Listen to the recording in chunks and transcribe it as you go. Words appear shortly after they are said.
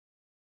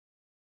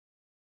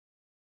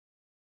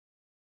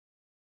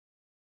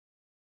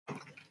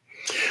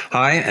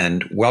Hi,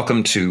 and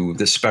welcome to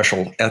this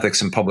special Ethics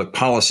and Public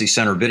Policy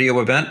Center video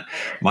event.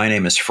 My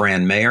name is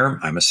Fran Maier.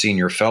 I'm a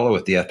senior fellow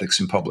at the Ethics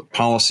and Public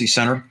Policy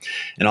Center,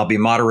 and I'll be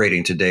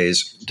moderating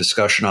today's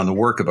discussion on the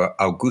work of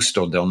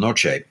Augusto Del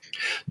Noce.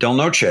 Del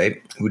Noce,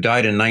 who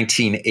died in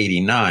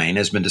 1989,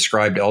 has been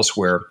described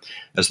elsewhere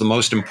as the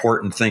most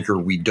important thinker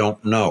we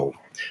don't know.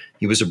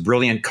 He was a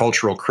brilliant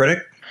cultural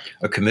critic,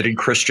 a committed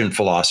Christian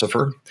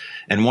philosopher,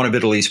 and one of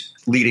Italy's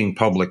leading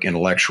public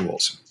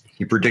intellectuals.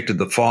 He predicted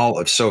the fall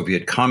of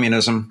Soviet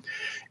communism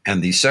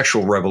and the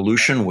sexual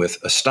revolution with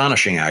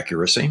astonishing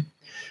accuracy,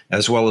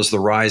 as well as the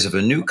rise of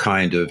a new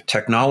kind of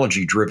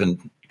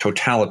technology-driven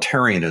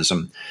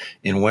totalitarianism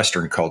in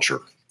Western culture.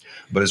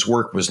 But his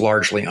work was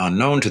largely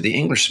unknown to the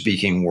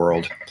English-speaking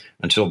world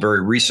until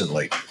very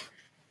recently.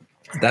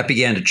 That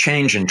began to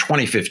change in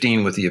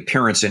 2015 with the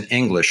appearance in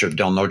English of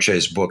Del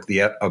Noce's book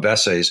of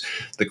essays,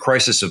 The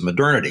Crisis of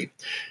Modernity.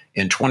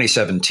 In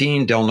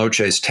 2017, Del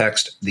Noce's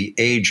text, The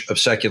Age of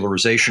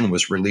Secularization,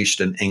 was released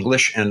in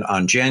English, and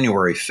on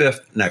January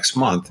 5th, next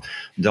month,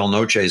 Del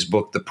Noce's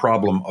book, The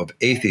Problem of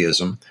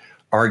Atheism,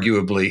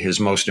 arguably his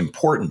most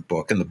important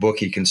book, and the book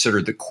he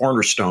considered the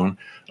cornerstone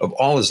of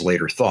all his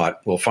later thought,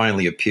 will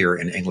finally appear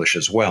in English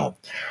as well.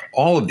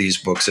 All of these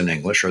books in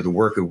English are the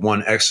work of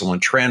one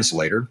excellent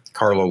translator,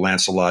 Carlo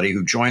Lancellotti,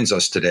 who joins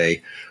us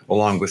today,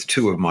 along with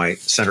two of my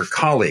center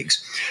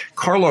colleagues.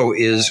 Carlo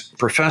is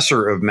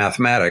professor of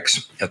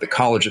mathematics at the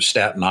College of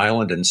Staten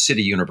Island and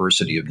City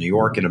University of New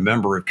York, and a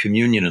member of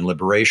Communion and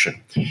Liberation.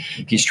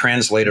 He's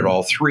translated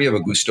all three of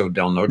Augusto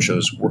Del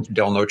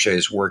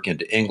Noce's work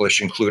into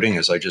English, including,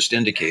 as I just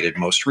indicated,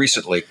 most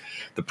recently,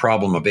 The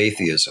Problem of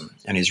Atheism,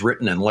 and he's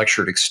written and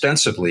lectured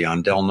extensively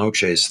on Del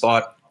Noce's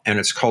thought and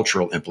its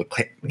cultural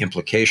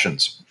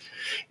implications.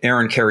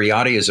 Aaron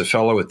Kheriaty is a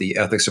fellow at the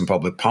Ethics and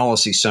Public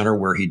Policy Center,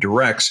 where he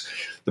directs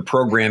the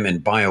program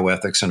in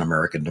bioethics and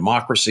American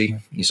democracy.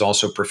 He's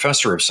also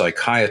professor of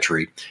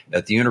psychiatry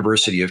at the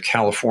University of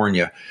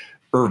California,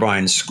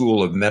 Irvine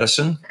School of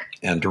Medicine,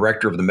 and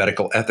director of the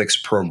medical ethics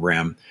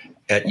program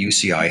at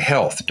UCI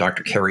Health.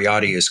 Dr.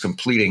 Kheriaty is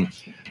completing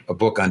a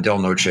book on Del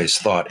Noce's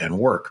thought and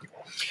work.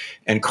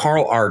 And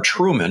Carl R.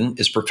 Trueman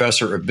is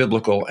professor of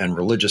biblical and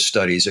religious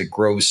studies at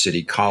Grove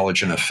City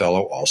College and a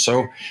fellow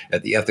also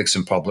at the Ethics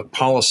and Public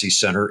Policy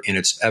Center in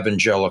its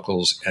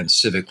Evangelicals and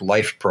Civic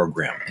Life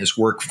program. His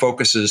work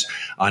focuses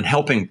on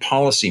helping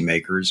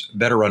policymakers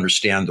better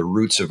understand the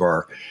roots of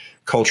our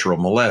cultural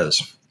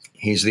malaise.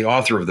 He's the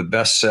author of the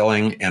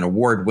best-selling and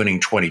award-winning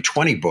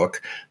 2020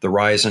 book, The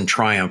Rise and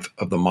Triumph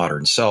of the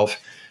Modern Self,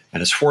 and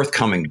his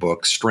forthcoming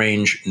book,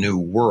 Strange New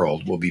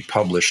World, will be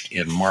published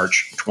in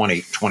March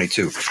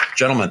 2022.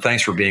 Gentlemen,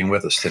 thanks for being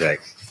with us today.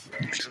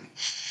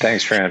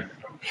 Thanks, Fran.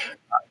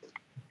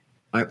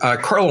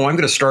 Carlo, I'm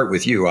going to start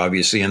with you,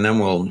 obviously, and then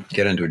we'll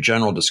get into a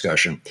general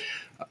discussion.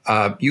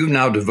 You've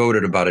now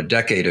devoted about a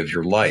decade of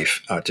your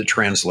life to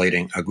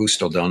translating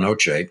Augusto Del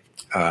Noce.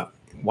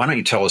 Why don't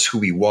you tell us who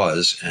he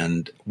was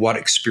and what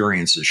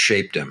experiences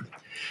shaped him?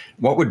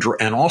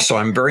 And also,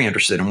 I'm very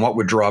interested in what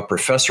would draw a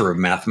professor of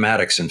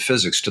mathematics and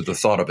physics to the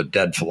thought of a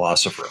dead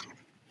philosopher.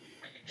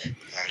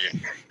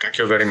 Thank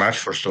you very much,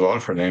 first of all,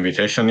 for the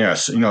invitation.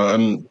 Yes,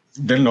 Del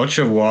Noce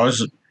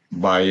was,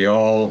 by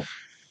all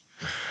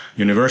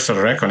universal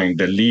reckoning,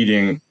 the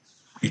leading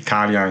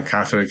Italian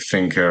Catholic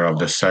thinker of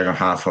the second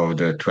half of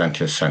the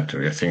 20th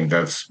century. I think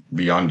that's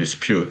beyond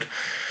dispute.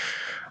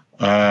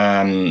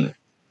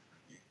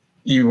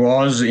 He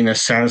was, in a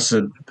sense,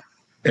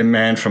 a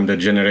man from the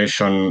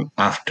generation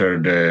after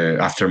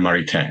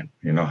Maritain.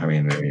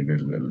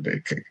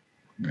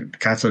 The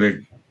Catholic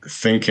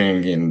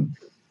thinking in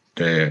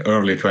the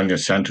early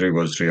 20th century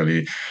was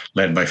really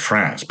led by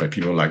France, by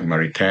people like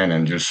Maritain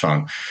and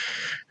Jusson.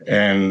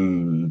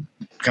 And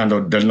kind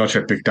of Del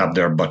Noce picked up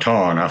their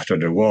baton after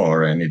the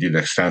war, and he did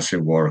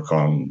extensive work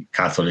on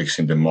Catholics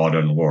in the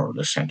modern world,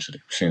 essentially.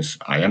 Since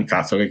I am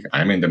Catholic,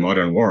 I'm in the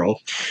modern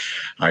world,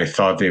 I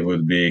thought it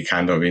would be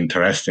kind of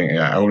interesting.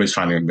 I always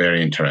found him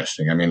very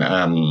interesting.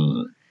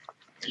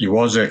 He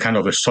was a kind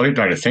of a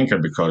solitary thinker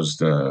because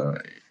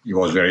he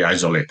was very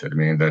isolated.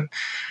 That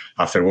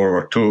after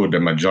World War II, the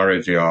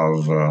majority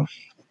of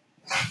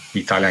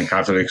Italian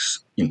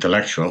Catholics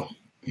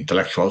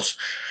intellectuals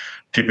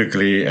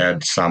typically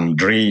had some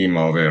dream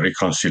of a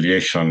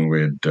reconciliation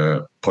with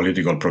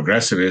political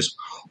progressivism,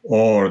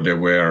 or they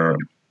were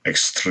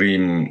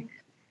extreme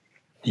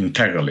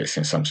integralists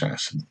in some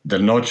sense. Del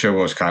Noce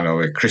was kind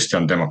of a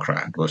Christian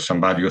Democrat, was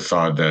somebody who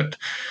thought that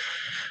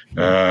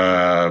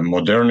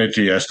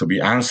modernity has to be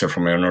answered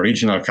from an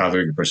original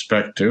Catholic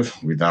perspective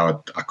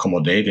without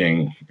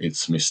accommodating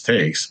its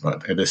mistakes,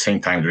 but at the same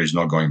time, there is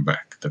no going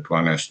back, that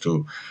one has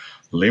to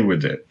live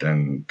with it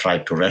and try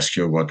to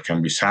rescue what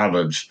can be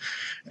salvaged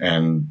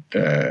and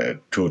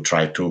to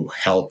try to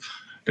help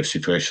the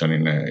situation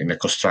in a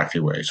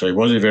constructive way. So he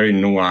was a very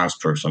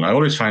nuanced person. I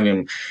always find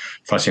him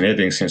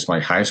fascinating since my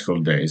high school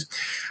days.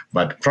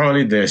 But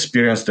probably the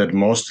experience that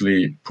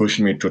mostly pushed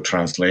me to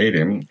translate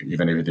him,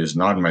 even if it is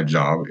not my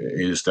job,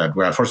 is that,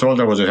 well, first of all,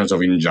 there was a sense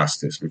of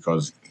injustice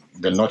because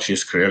Del Noce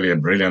is clearly a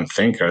brilliant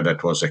thinker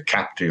that was a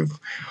captive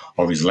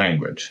of his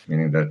language,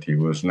 meaning that he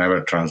was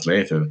never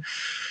translated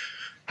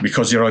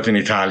because he wrote in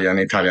Italian.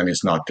 Italian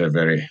is not a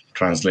very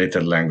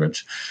translated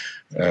language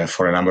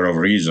for a number of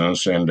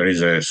reasons. And there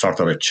is a sort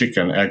of a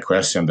chicken-egg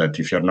question that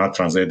if you're not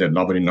translated,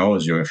 nobody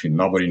knows you. If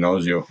nobody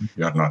knows you,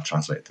 you are not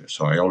translated.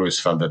 So I always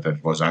felt that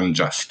that was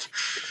unjust.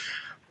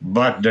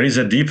 But there is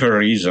a deeper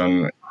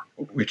reason,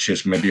 which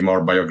is maybe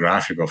more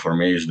biographical for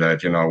me, is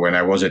that, when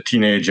I was a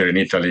teenager in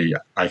Italy,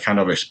 I kind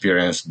of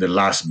experienced the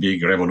last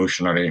big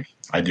revolutionary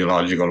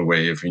ideological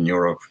wave in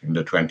Europe in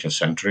the 20th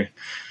century,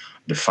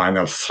 the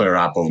final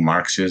flare-up of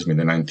Marxism in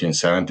the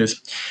 1970s.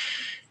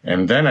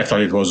 And then I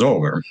thought it was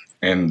over.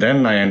 And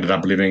then I ended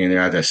up living in the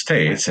United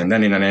States. And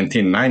then in the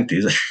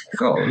 1990s,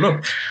 oh,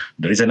 look,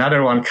 there is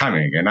another one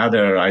coming,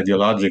 another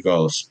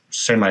ideological,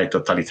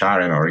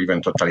 semi-totalitarian or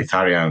even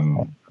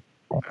totalitarian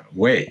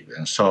wave.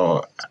 And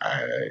so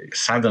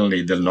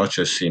suddenly Del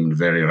Noce seemed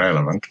very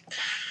relevant.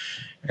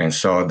 And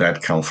so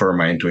that confirmed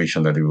my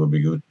intuition that it would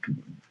be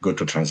good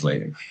to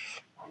translate him.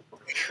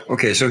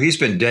 Okay, so he's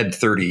been dead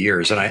 30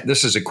 years. And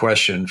this is a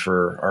question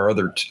for our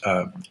other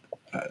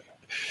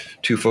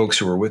two folks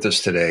who are with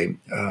us today.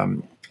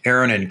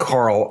 Aaron and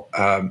Carl,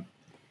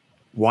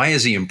 why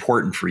is he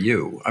important for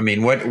you? I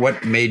mean,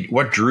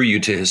 what drew you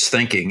to his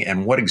thinking,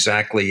 and what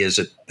exactly is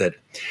it that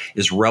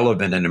is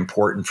relevant and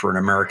important for an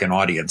American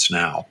audience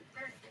now?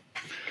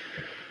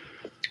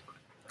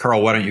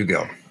 Carl, why don't you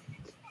go?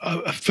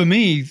 For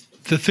me,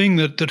 the thing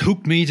that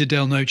hooked me to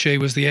Del Noce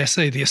was the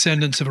essay, The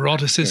Ascendance of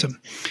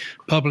Eroticism,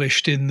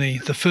 published in the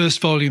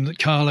first volume that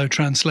Carlo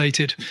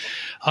translated.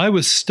 I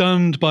was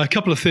stunned by a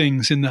couple of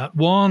things in that.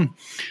 One,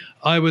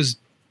 I was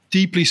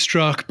deeply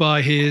struck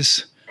by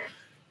his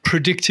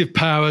predictive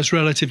powers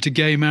relative to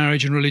gay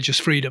marriage and religious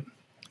freedom.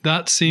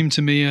 That seemed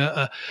to me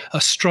a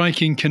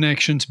striking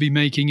connection to be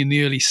making in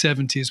the early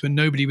 70s when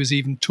nobody was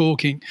even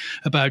talking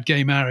about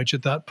gay marriage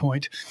at that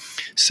point.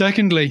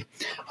 Secondly,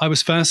 I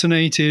was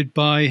fascinated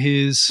by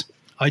his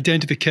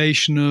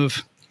identification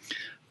of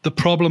the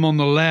problem on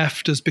the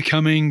left as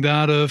becoming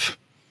that of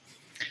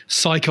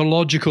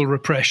psychological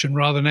repression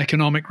rather than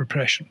economic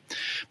repression.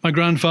 My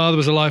grandfather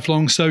was a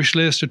lifelong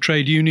socialist, a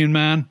trade union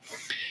man.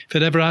 If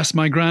I'd ever asked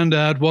my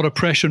granddad what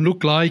oppression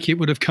looked like, it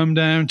would have come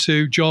down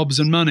to jobs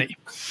and money.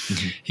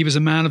 Mm-hmm. He was a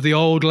man of the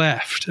old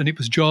left, and it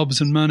was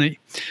jobs and money.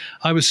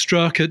 I was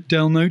struck at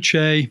Del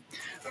Noce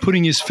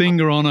putting his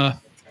finger on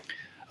a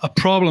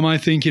problem, I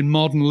think, in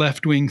modern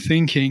left-wing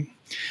thinking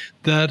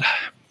that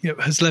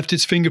has left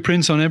its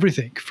fingerprints on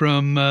everything,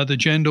 from the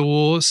gender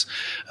wars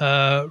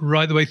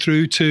right the way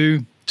through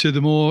to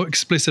the more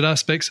explicit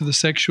aspects of the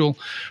sexual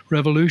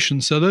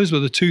revolution. So those were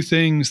the two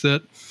things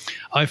that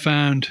I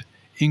found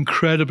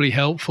incredibly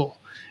helpful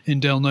in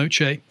Del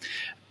Noce.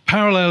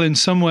 Parallel in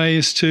some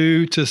ways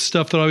to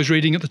stuff that I was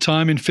reading at the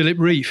time in Philip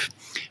Rieff.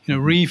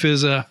 Rieff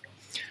is, as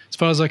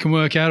far as I can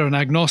work out, an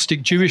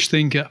agnostic Jewish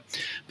thinker,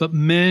 but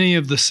many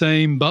of the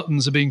same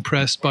buttons are being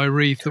pressed by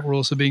Rieff that were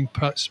also being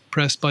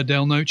pressed by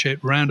Del Noce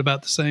at round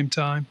about the same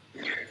time.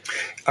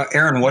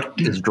 Aaron, what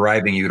is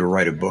driving you to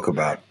write a book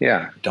about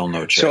Del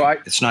Noce? So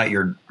it's not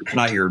your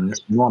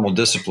normal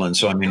discipline.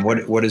 So I mean,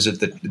 what is it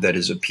that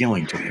is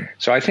appealing to you?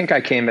 So I think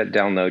I came at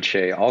Del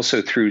Noce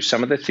also through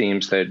some of the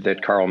themes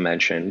that Carl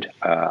mentioned.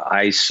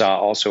 I saw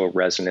also a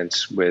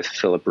resonance with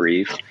Philip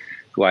Rieff,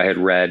 who I had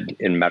read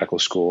in medical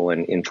school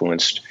and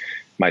influenced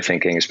my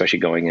thinking, especially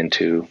going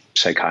into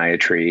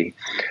psychiatry.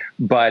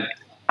 But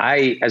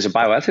I, as a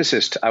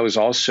bioethicist, I was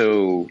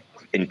also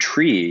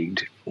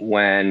intrigued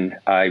when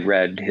I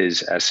read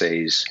his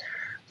essays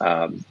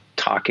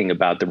talking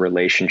about the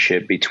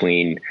relationship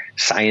between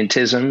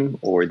scientism,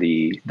 or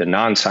the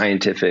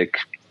non-scientific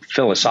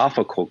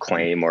philosophical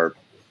claim, or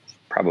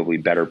probably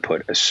better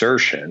put,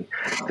 assertion,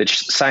 that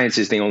science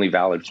is the only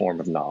valid form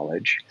of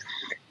knowledge,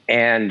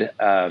 and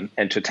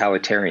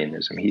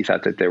totalitarianism. He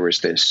thought that there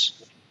was this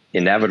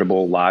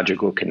inevitable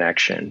logical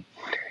connection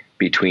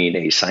between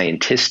a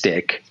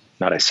scientistic,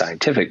 not a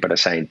scientific, but a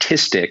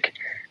scientistic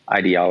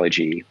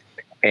ideology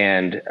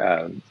and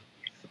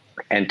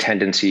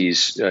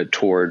tendencies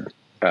toward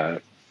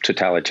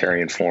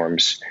totalitarian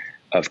forms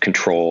of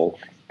control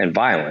and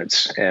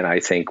violence. And I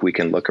think we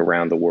can look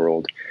around the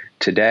world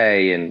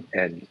today,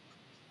 and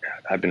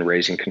I've been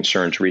raising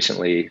concerns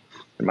recently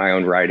in my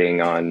own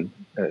writing on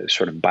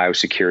sort of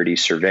biosecurity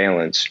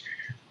surveillance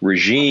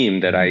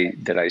regime that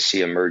I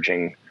see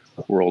emerging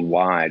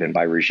worldwide. And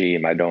by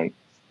regime, I don't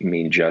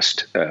mean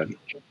just a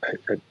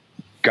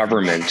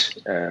government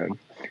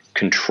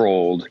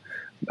controlled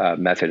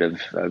method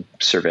of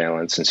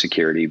surveillance and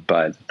security,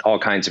 but all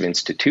kinds of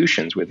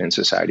institutions within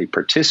society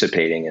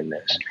participating in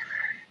this.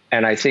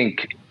 And I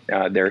think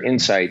there are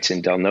insights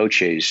in Del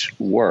Noce's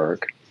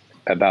work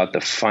about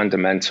the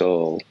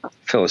fundamental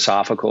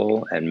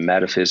philosophical and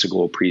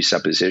metaphysical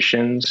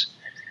presuppositions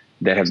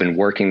that have been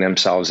working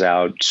themselves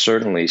out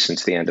certainly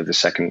since the end of the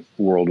Second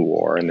World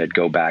War, and that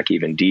go back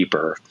even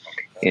deeper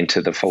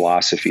into the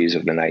philosophies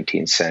of the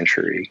 19th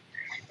century,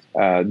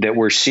 that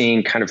we're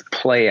seeing kind of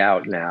play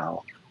out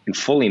now and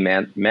fully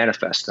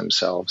manifest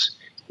themselves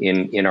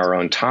in our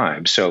own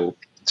time. So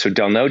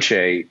Del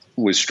Noce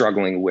was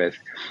struggling with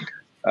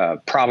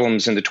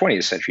problems in the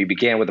 20th century. He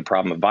began with the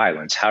problem of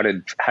violence. How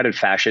did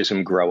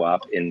fascism grow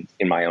up in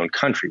my own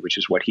country, which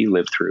is what he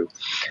lived through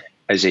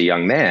as a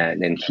young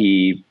man? And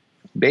he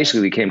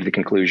basically came to the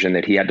conclusion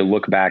that he had to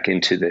look back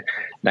into the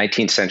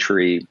 19th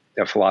century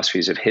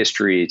philosophies of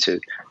history, to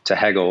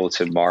Hegel,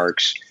 to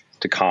Marx,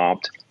 to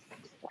Comte,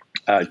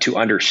 to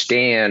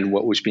understand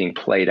what was being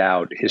played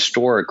out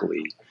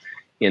historically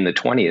in the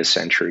 20th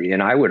century.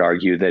 And I would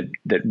argue that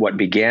what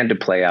began to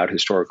play out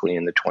historically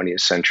in the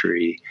 20th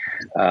century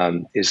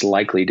is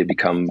likely to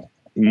become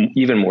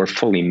even more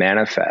fully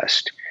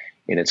manifest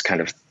in its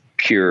kind of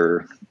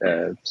pure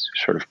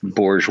sort of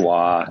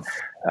bourgeois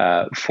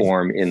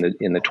form in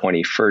the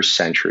 21st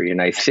century.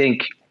 And I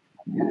think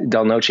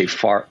Del Noce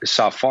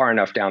saw far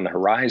enough down the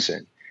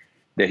horizon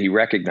that he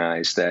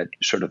recognized that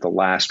sort of the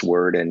last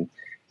word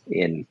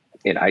in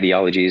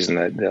ideologies and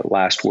the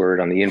last word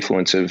on the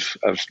influence of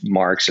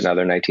Marx and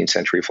other 19th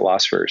century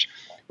philosophers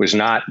was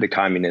not the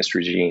communist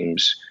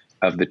regimes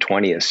of the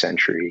 20th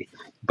century,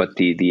 but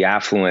the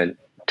affluent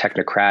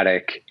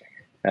technocratic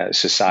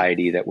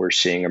society that we're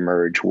seeing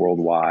emerge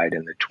worldwide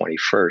in the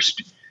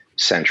 21st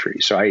century.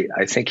 So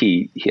I think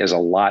he has a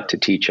lot to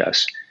teach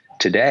us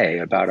today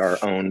about our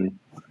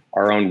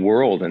own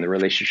world and the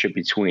relationship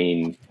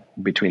between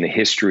the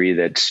history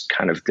that's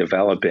kind of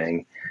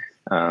developing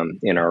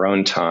in our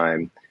own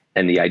time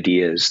and the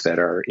ideas that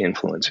are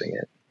influencing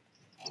it.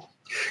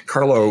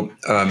 Carlo,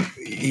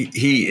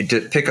 he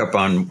did pick up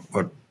on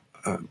what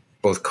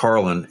both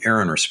Carl and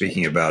Aaron are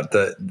speaking about.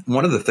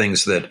 One of the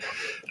things that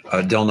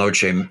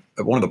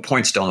one of the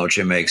points Del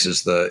Noce makes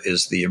is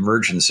the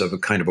emergence of a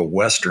kind of a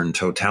Western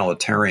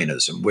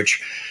totalitarianism,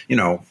 which,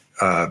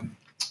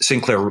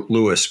 Sinclair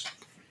Lewis,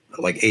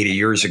 like 80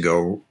 years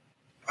ago,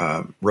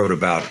 wrote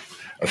about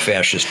a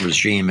fascist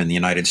regime in the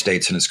United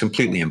States, and it's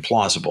completely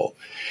implausible.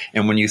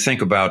 And when you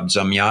think about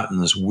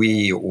Zamyatin's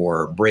We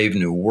or Brave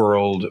New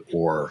World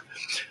or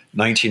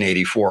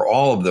 1984,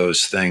 all of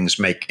those things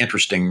make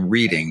interesting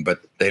reading,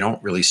 but they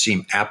don't really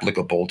seem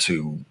applicable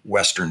to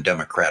Western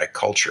democratic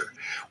culture.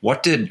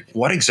 What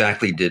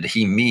exactly did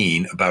he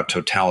mean about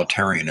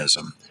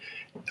totalitarianism?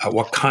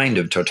 What kind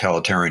of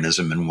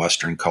totalitarianism in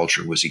Western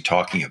culture was he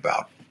talking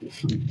about?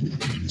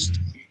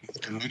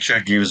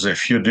 Noce gives a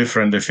few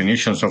different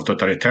definitions of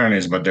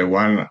totalitarianism, but the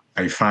one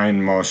I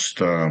find most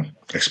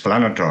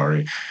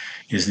explanatory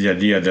is the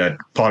idea that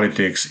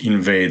politics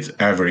invades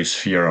every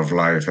sphere of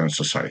life and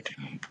society,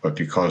 what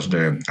he calls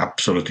the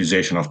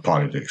absolutization of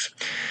politics.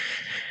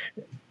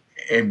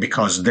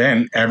 Because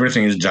then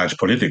everything is judged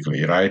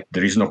politically, right?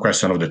 There is no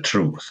question of the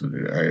truth. The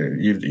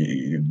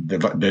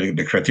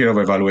criteria of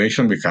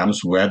evaluation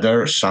becomes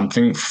whether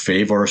something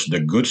favors the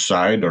good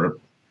side, or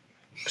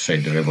say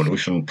the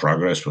revolution,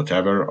 progress,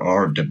 whatever,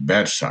 or the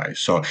bad side.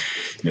 So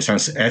in a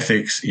sense,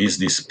 ethics is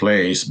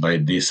displaced by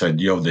this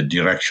idea of the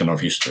direction of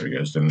history,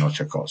 as Del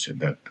Noce calls it,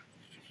 that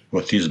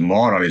what is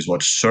moral is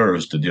what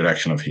serves the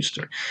direction of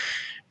history.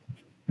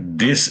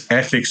 This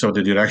ethics of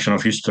the direction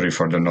of history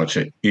for Del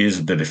Noce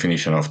is the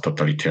definition of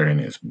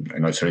totalitarianism. I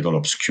know it's a little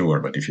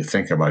obscure, but if you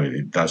think about it,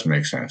 it does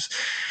make sense.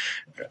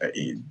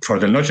 For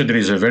Del Noce, there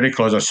is a very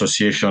close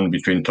association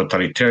between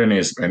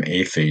totalitarianism and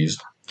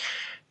atheism,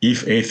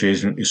 if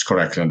atheism is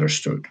correctly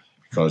understood.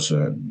 Because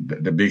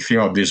the big theme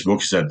of this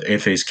book is that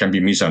atheism can be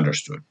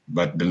misunderstood.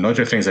 But Del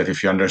Noce thinks that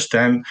if you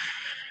understand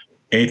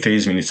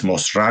atheism in its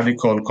most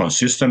radical,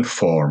 consistent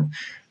form,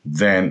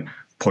 then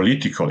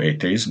political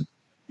atheism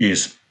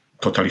is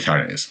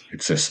totalitarianism.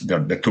 It says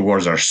the two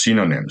words are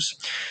synonyms.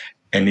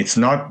 And it's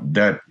not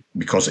that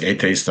because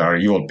atheists are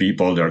evil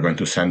people, they're going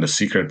to send a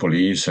secret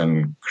police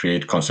and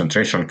create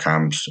concentration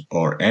camps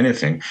or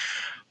anything,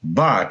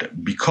 but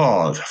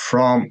because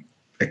from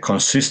a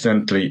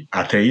consistently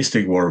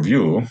atheistic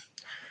worldview,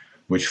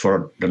 which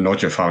for Del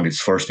Noce found its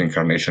first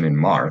incarnation in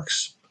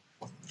Marx,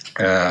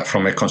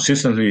 from a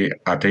consistently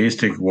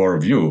atheistic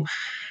worldview,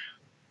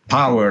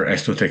 power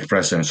has to take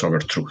precedence over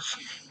truth.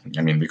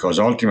 I mean, because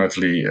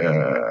ultimately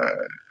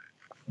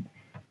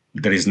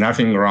there is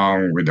nothing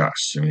wrong with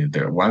us. I mean,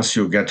 once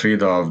you get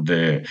rid of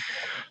the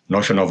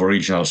notion of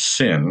original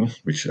sin,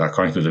 which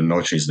according to Del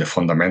Noce is the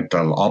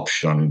fundamental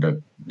option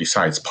that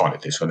decides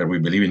politics, whether we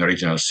believe in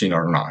original sin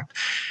or not.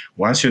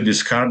 Once you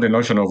discard the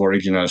notion of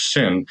original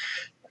sin,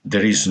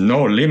 there is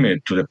no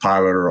limit to the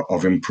power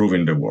of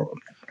improving the world.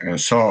 And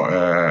so,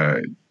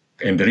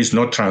 and there is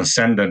no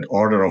transcendent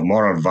order of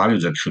moral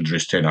values that should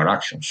restrain our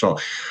action. So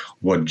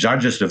what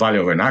judges the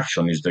value of an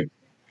action is the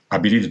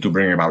ability to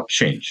bring about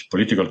change,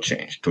 political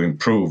change, to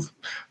improve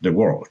the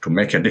world, to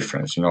make a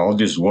difference. You know, all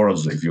these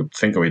words, if you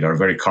think of it, are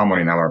very common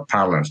in our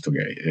parlance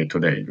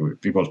today.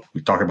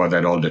 We talk about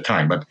that all the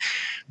time. But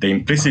the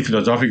implicit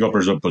philosophical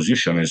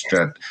presupposition is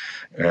that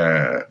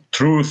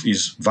truth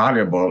is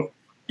valuable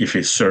if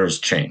it serves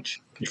change,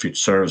 if it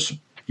serves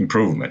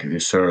improvement, if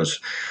it serves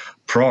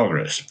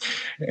progress.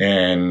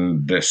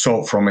 And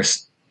so from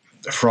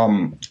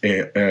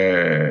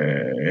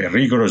a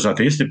rigorous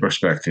atheistic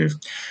perspective,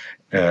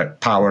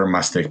 power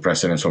must take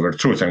precedence over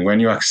truth. And when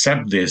you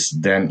accept this,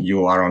 then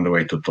you are on the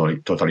way to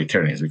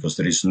totalitarianism, because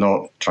there is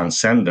no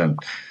transcendent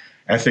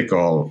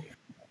ethical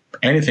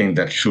anything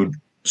that should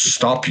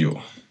stop you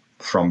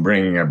from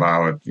bringing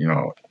about,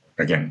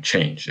 again,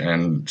 change.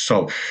 And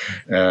so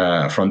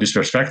from this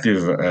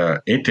perspective,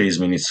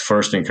 atheism in its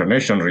first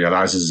incarnation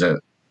realizes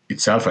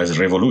itself as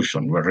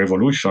revolution, where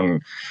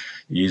revolution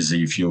is,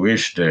 if you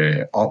wish,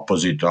 the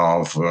opposite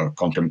of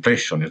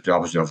contemplation, is the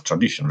opposite of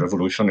tradition.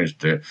 Revolution is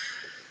the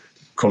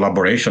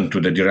collaboration to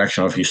the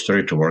direction of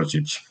history towards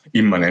its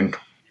immanent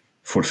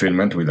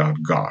fulfillment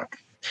without God.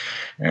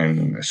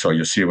 And so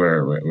you see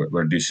where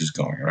this is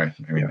going, right?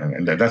 I mean,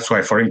 and that's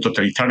why for him,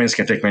 totalitarians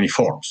can take many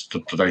forms.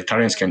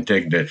 Totalitarians can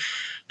take the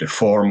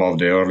form of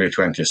the early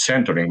 20th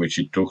century, in which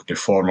it took the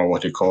form of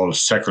what he calls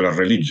secular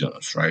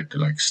religions, right?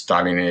 Like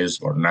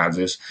Stalinism or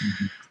Nazis.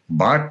 Mm-hmm.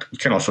 But it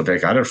can also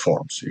take other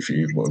forms.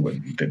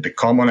 The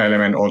common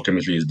element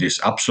ultimately is this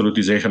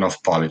absolutization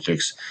of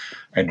politics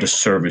at the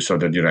service of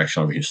the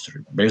direction of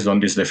history. Based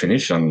on this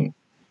definition,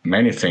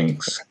 many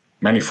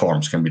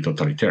forms can be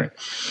totalitarian.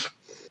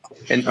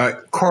 And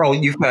Carl,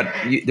 you've got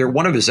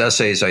one of his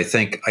essays. I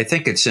think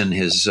it's in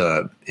his.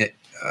 It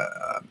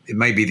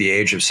may be The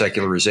Age of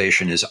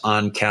Secularization, is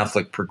on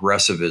Catholic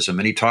progressivism,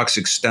 and he talks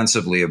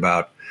extensively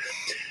about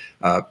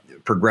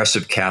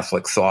progressive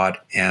Catholic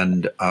thought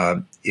and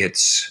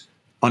its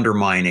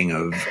undermining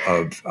of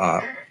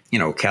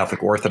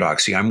Catholic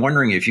orthodoxy. I'm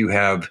wondering if you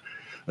have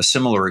a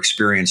similar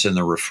experience in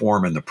the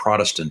Reform and the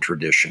Protestant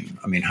tradition.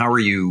 I mean, how are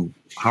you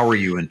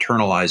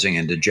internalizing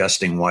and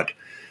digesting what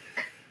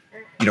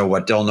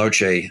Del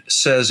Noce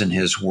says in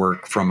his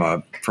work from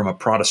a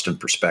Protestant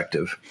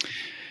perspective?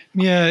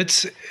 Yeah,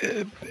 it's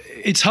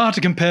hard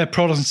to compare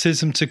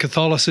Protestantism to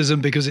Catholicism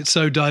because it's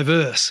so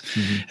diverse.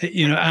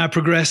 Mm-hmm. Our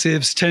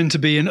progressives tend to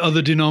be in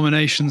other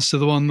denominations to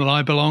the one that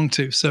I belong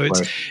to, so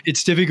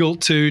it's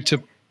difficult to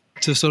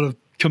sort of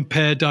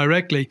compare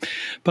directly.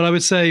 But I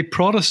would say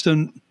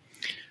progressive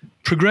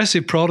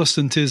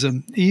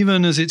Protestantism,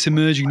 even as it's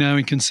emerging now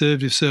in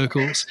conservative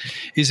circles,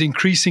 is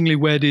increasingly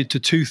wedded to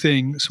two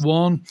things.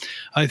 One,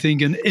 I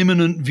think an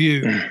immanent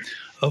view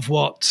of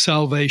what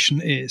salvation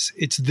is.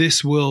 It's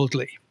this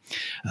worldly.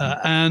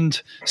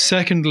 And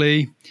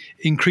secondly,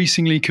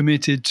 increasingly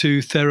committed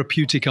to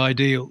therapeutic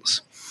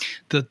ideals.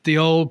 That the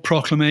old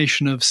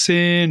proclamation of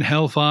sin,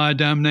 hellfire,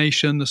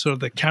 damnation, the sort of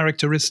the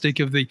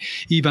characteristic of the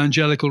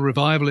evangelical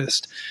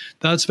revivalist,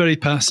 that's very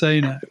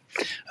passé now.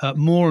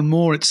 More and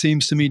more, it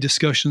seems to me,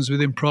 discussions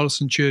within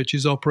Protestant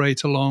churches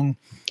operate along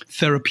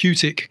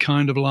therapeutic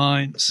kind of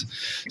lines.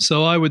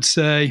 So I would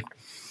say,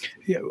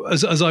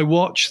 as I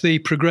watch the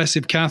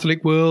progressive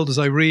Catholic world, as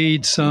I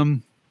read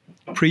some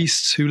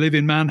priests who live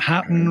in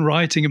Manhattan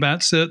writing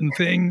about certain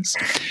things,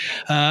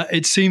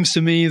 it seems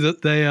to me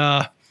that they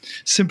are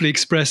simply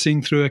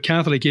expressing through a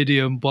Catholic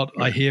idiom what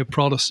I hear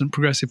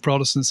progressive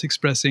Protestants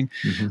expressing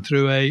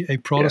through a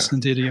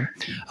Protestant idiom.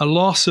 A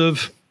loss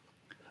of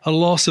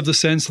the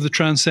sense of the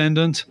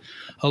transcendent,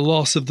 a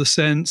loss of the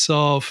sense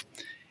of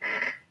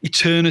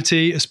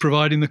eternity as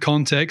providing the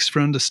context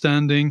for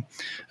understanding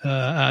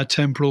our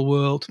temporal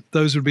world.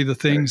 Those would be the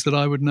things that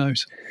I would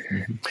note.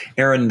 Mm-hmm.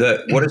 Aaron,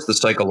 what is the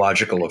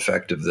psychological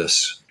effect of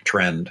this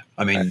trend?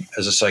 I mean,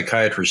 as a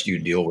psychiatrist, you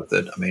deal with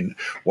it. I mean,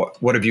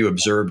 what have you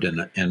observed in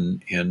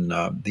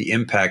the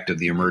impact of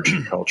the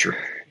emergent culture?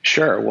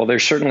 Sure. Well,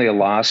 there's certainly a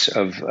loss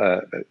of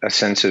a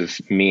sense of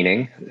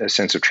meaning, a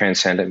sense of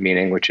transcendent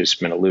meaning, which has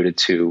been alluded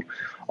to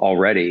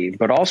already,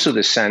 but also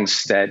the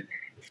sense that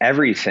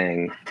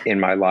everything in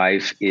my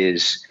life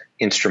is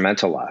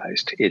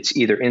instrumentalized. It's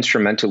either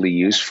instrumentally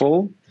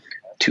useful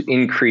to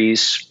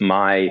increase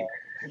my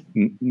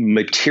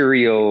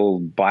material,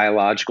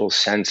 biological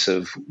sense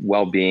of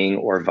well-being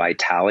or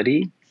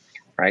vitality,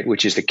 right?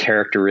 Which is the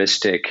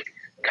characteristic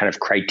kind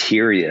of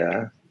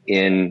criteria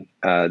in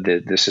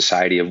the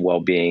society of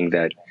well-being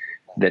that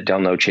Del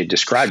Noce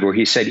described, where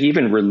he said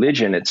even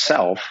religion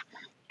itself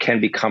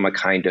can become a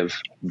kind of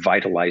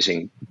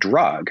vitalizing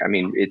drug. I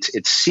mean,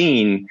 it's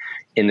seen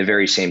in the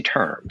very same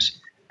terms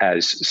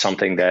as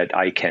something that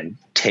I can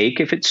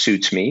take if it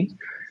suits me,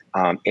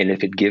 and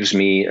if it gives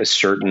me a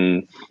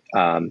certain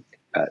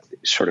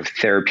sort of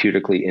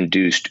therapeutically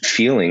induced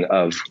feeling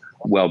of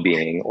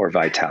well-being or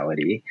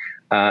vitality,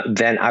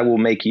 then I will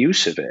make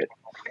use of it.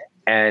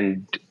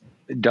 And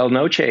Del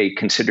Noce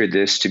considered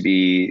this to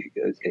be,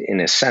 in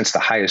a sense, the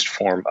highest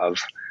form of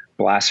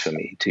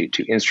blasphemy, to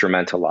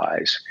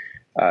instrumentalize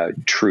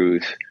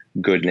truth,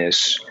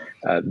 goodness,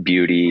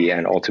 beauty,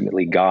 and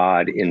ultimately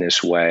God in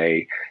this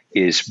way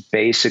is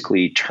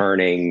basically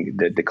turning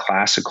the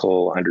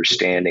classical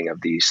understanding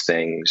of these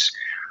things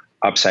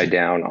upside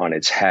down on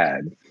its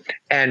head.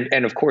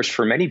 And of course,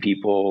 for many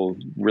people,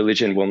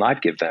 religion will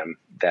not give them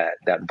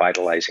that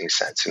vitalizing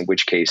sense, in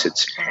which case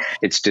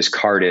it's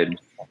discarded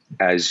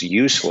as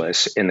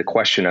useless, and the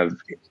question of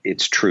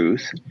its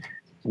truth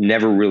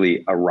never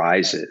really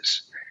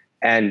arises.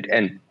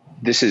 And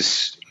this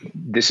is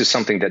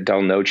something that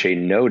Del Noce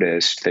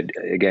noticed, that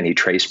again he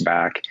traced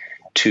back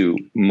to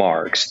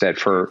Marx, that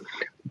for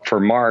for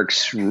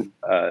Marx,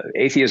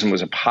 atheism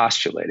was a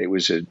postulate. It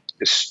was a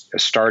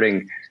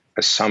starting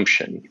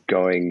assumption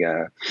going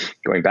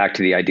back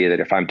to the idea that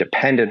if I'm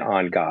dependent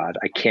on God,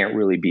 I can't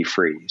really be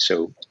free.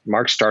 So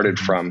Marx started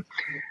from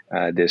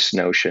this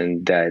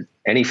notion that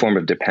any form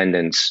of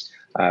dependence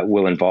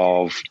will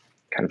involve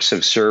kind of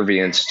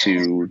subservience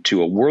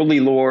to a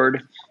worldly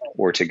lord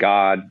or to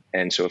God.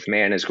 And so if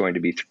man is going to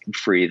be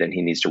free, then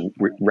he needs to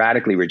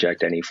radically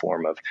reject any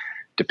form of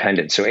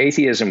dependence. So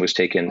atheism was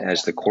taken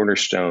as the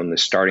cornerstone, the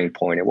starting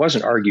point. It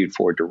wasn't argued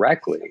for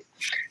directly.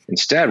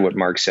 Instead, what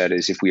Marx said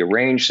is if we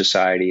arrange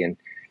society in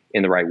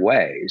the right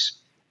ways,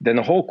 then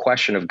the whole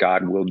question of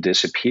God will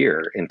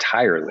disappear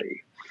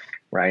entirely,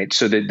 right?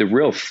 So the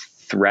real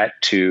threat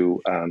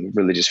to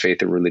religious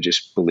faith or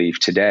religious belief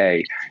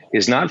today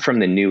is not from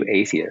the new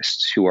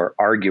atheists who are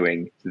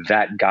arguing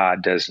that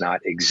God does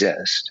not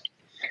exist,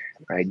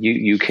 right?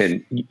 You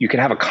can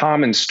have a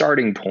common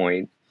starting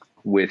point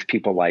with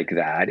people like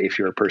that if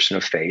you're a person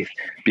of faith,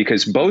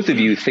 because both of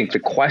you think the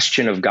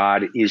question of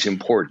God is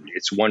important.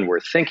 It's one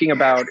worth thinking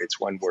about.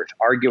 It's one worth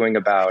arguing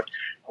about.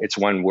 It's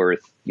one worth,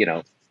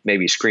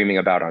 maybe screaming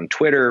about on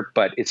Twitter,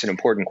 but it's an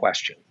important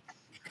question.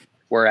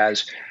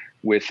 Whereas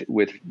with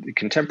the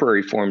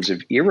contemporary forms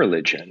of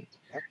irreligion,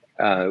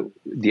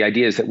 the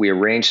idea is that we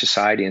arrange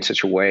society in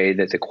such a way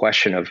that the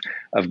question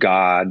of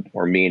God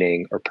or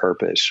meaning or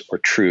purpose or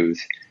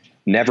truth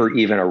never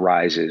even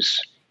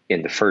arises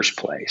in the first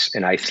place.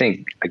 And I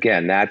think,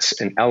 again, that's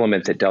an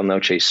element that Del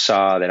Noce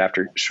saw, that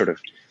after sort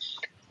of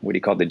what he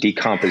called the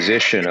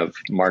decomposition of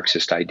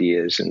Marxist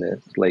ideas in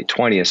the late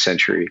 20th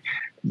century,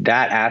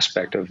 that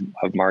aspect of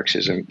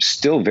Marxism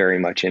still very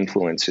much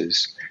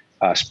influences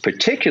us,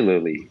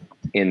 particularly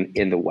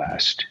in the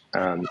West,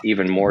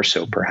 even more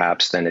so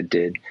perhaps than it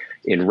did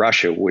in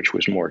Russia, which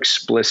was more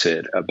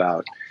explicit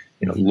about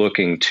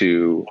looking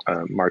to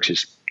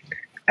Marx's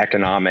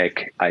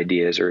economic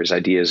ideas or his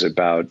ideas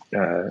about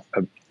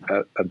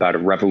a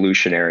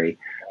revolutionary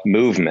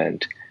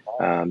movement,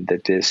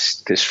 that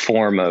this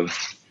form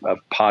of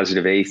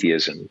positive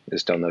atheism,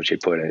 as Del Noce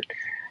put it,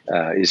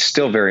 is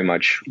still very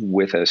much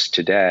with us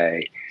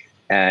today.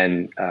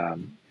 And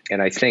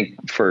I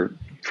think for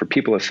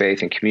people of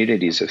faith and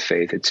communities of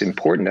faith, it's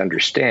important to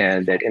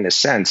understand that in a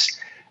sense,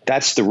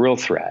 that's the real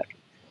threat,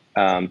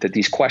 that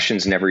these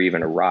questions never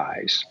even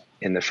arise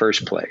in the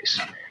first place.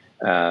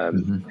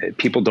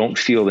 People don't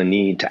feel the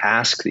need to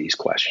ask these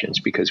questions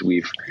because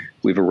we've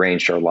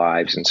arranged our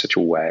lives in such a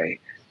way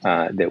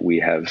that we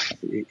have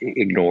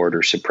ignored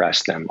or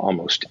suppressed them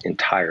almost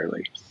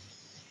entirely.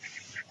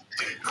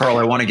 Carl,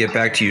 I want to get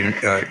back to you.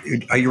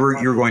 You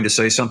were going to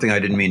say something. I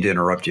didn't mean to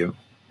interrupt you.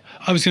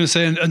 I was going to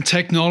say, and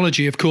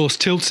technology, of course,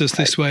 tilts us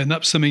this way, and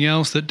that's something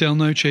else that Del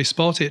Noce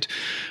spotted.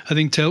 I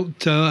think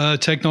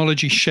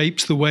technology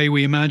shapes the way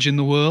we imagine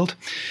the world,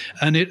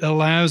 and it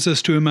allows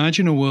us to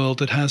imagine a world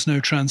that has no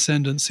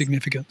transcendent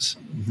significance.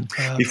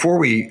 Before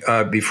we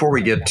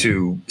get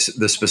to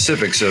the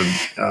specifics of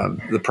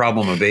the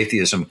problem of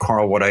atheism,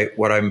 Carl,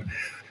 what I'm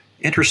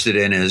interested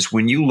in is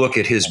when you look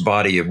at his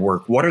body of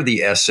work, what are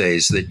the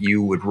essays that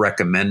you would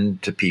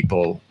recommend to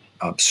people?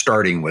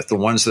 Starting with the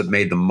ones that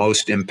made the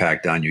most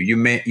impact on you.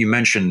 You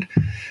mentioned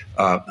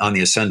On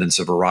the Ascendance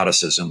of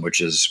Eroticism, which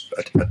is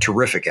a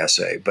terrific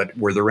essay, but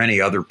were there any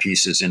other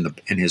pieces in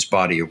his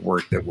body of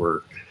work that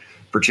were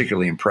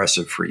particularly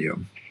impressive for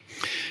you?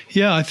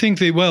 Yeah, I think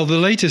the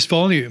latest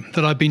volume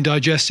that I've been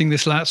digesting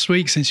this last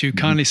week since you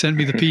kindly sent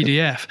me the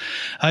PDF,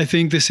 I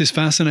think this is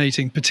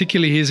fascinating,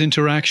 particularly his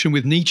interaction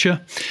with Nietzsche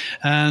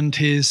and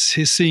his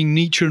seeing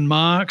Nietzsche and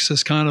Marx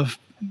as kind of...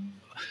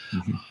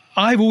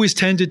 I've always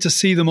tended to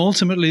see them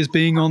ultimately as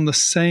being on the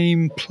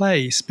same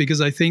place, because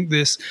I think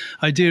this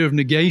idea of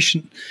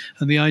negation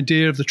and the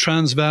idea of the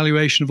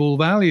transvaluation of all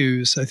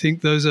values, I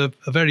think those are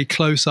very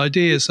close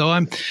ideas. So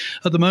I'm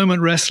at the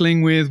moment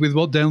wrestling with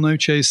what Del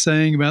Noce is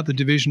saying about the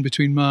division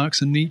between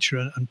Marx and Nietzsche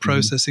and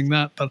processing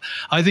that. But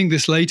I think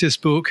this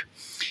latest book,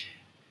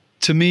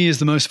 to me, is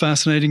the most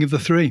fascinating of the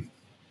three.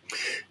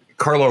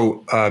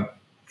 Carlo,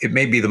 it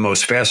may be the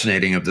most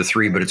fascinating of the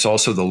three, but it's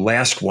also the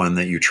last one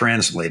that you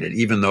translated,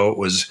 even though it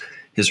was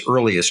his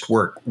earliest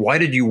work. Why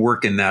did you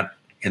work in that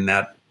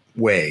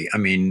way? I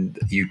mean,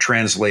 you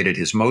translated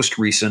his most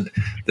recent,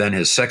 then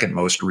his second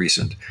most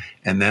recent,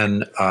 and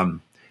then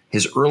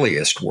his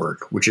earliest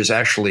work, which is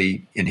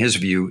actually, in his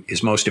view,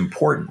 his most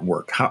important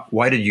work.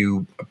 Why did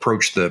you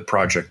approach the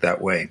project that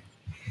way?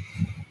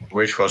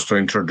 Which was to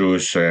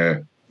introduce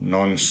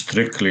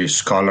non-strictly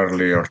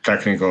scholarly or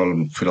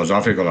technical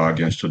philosophical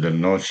audience to Del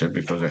Noce,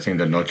 because I think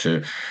Del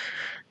Noce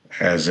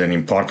has an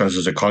importance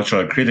as a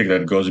cultural critic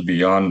that goes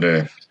beyond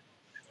the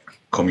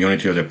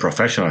community of the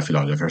professional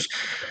philosophers.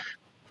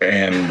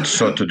 And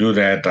so to do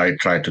that, I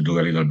tried to do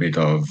a little bit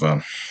of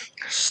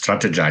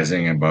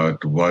strategizing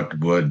about what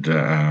would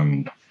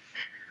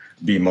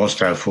be most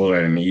helpful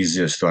and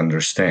easiest to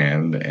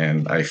understand.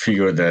 And I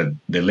figured that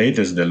the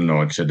latest Del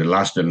Noce, the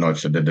last Del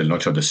Noce, the Del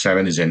Noce of the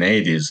 70s and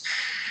 80s,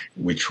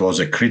 which was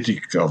a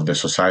critic of the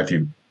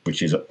society,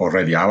 which is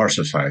already our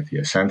society,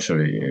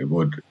 essentially,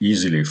 would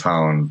easily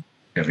found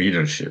a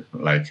readership.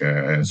 Like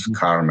as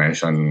Carl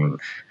mentioned,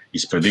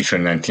 his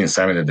prediction in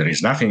 1970, there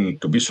is nothing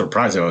to be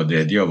surprised about the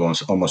idea of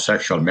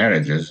homosexual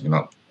marriages.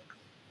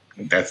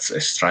 That's a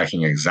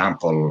striking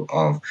example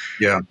of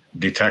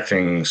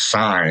detecting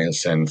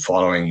signs and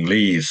following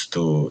leads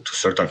to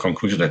certain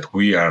conclusions that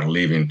we are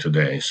living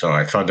today. So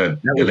I thought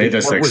that the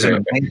latest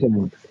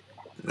example.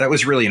 That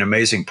was really an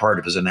amazing part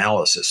of his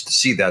analysis. To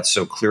see that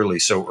so clearly,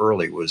 so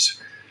early, was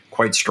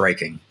quite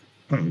striking.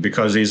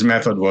 Because his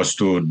method was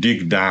to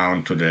dig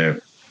down to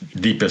the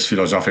deepest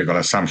philosophical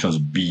assumptions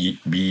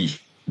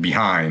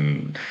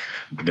behind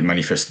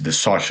the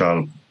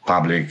social,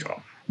 public,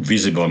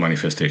 visible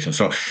manifestation.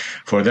 So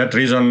for that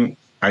reason,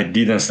 I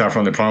didn't start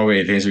from the Problem of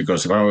Atheism,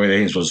 because the Problem of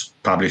Atheism was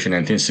published in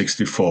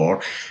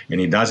 1964,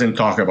 and it doesn't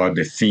talk about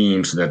the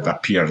themes that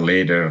appear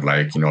later,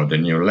 like the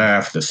New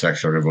Left, the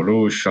sexual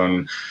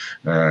revolution.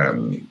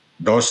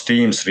 Those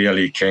themes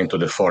really came to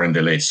the fore in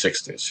the late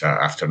 60s,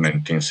 after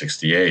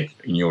 1968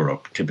 in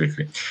Europe,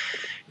 typically.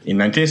 In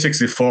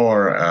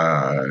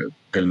 1964,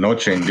 Del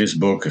Noce in this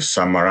book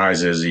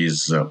summarizes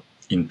his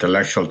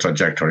intellectual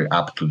trajectory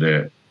up to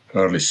the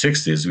early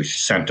 60s,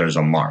 which centers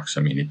on Marx.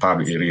 I mean, he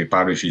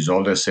republishes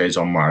all the essays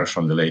on Marx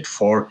from the late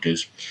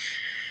 40s,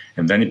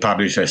 and then he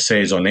published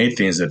essays on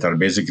atheism that are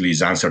basically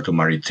his answer to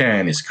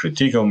Maritain, his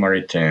critique of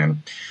Maritain,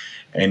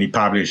 and he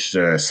published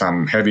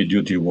some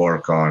heavy-duty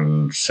work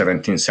on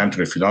 17th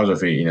century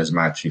philosophy, in as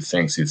much he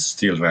thinks it's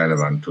still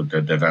relevant to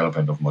the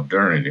development of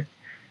modernity.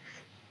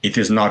 It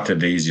is not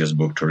the easiest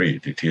book to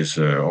read. It is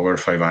over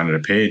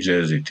 500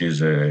 pages. It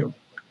is a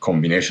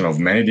combination of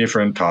many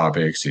different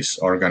topics. It's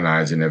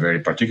organized in a very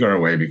particular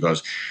way,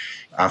 because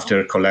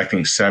after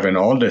collecting 7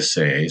 old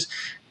essays,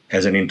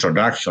 as an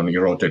introduction, he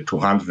wrote a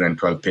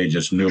 212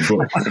 pages new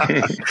book.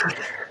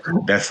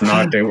 That's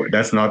not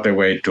the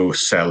way to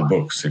sell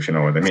books, if you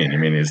know what I mean. I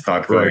mean, it's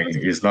not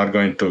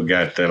going to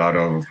get a lot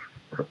of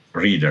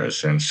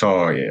readers, and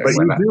so. But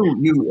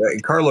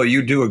Carlo,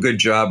 you do a good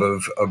job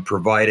of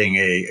providing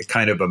a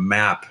kind of a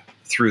map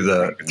through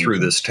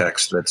this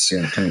text. That's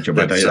thank you.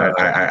 But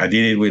I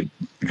did it with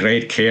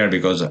great care,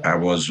 because I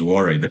was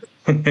worried.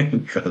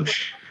 Because,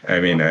 I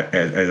mean,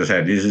 as I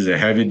said, this is a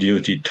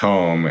heavy-duty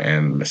tome,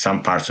 and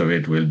some parts of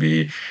it will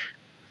be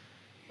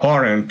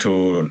foreign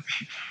to,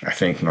 I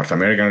think, North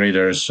American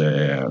readers,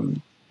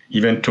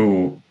 even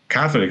to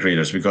Catholic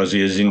readers, because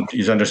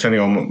his understanding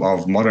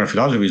of modern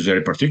philosophy is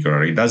very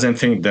particular. He doesn't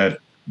think that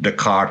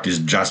Descartes is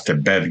just a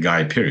bad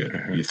guy, period.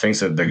 He thinks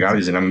that Descartes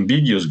is an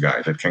ambiguous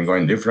guy that can go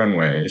in different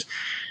ways,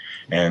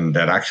 and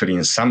that actually,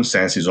 in some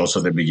sense, is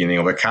also the beginning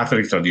of a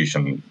Catholic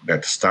tradition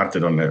that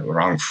started on the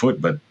wrong foot,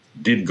 but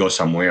did go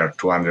somewhere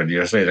 200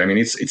 years later. I mean,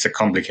 it's a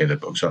complicated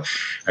book, so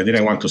I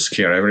didn't want to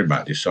scare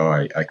everybody, so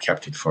I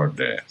kept it for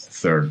the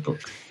third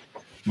book.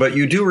 But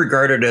you do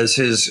regard it as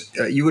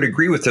you would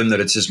agree with him that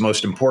it's his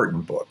most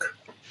important book.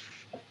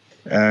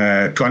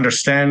 To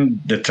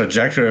understand the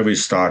trajectory of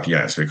his thought,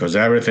 yes, because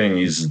everything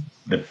is,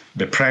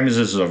 the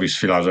premises of his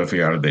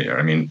philosophy are there.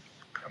 I mean,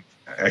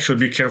 I should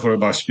be careful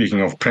about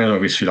speaking of premises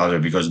of his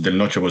philosophy, because Del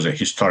Noce was a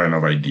historian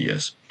of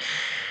ideas.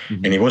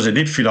 Mm-hmm. And he was a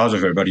deep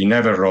philosopher, but he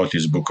never wrote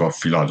his book of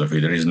philosophy.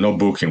 There is no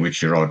book in which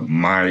he wrote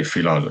my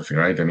philosophy,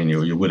 right? I mean,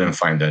 you wouldn't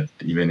find that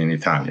even in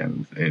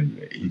Italian.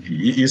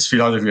 His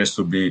philosophy has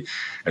to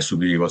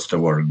be, what's the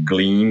word,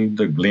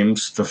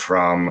 glimpsed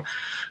from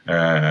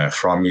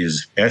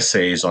his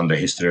essays on the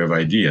history of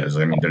ideas.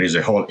 I mean, there is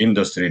a whole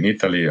industry in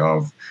Italy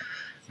of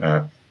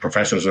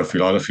professors of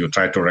philosophy who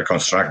try to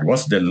reconstruct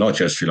what's Del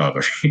Noce's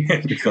philosophy,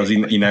 because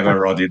he never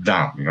wrote it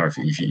down,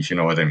 if you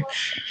know what I mean.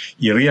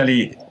 He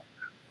really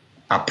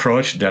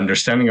approach the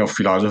understanding of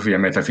philosophy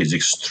and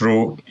metaphysics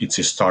through its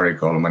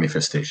historical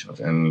manifestations.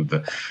 And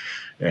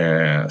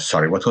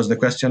sorry, what was the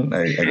question?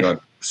 I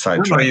got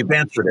sidetracked. No, you've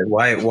answered it.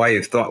 Why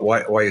you thought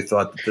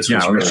that this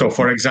was? Really so,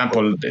 for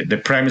example, the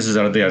premises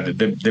are there.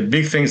 The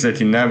big things that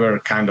he never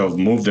kind of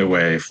moved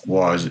away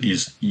was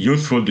his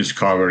youthful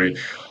discovery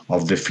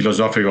of the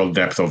philosophical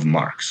depth of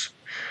Marx.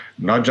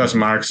 Not just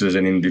Marx as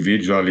an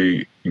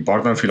individually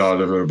important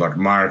philosopher, but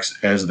Marx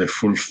as the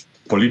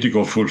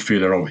political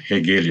fulfiller of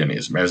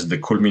Hegelianism, as the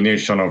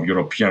culmination of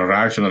European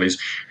rationalism,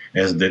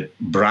 as the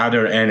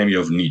brother enemy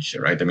of Nietzsche,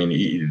 right? I mean,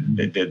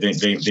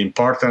 the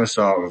importance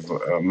of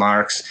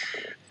Marx,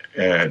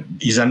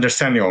 his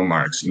understanding of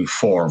Marx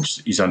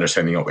informs his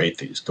understanding of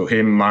atheism. To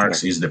him,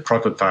 Marx is the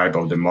prototype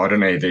of the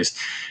modern atheist,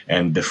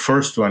 and the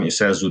first one, he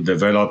says, who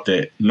developed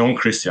a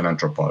non-Christian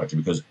anthropology,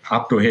 because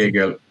up to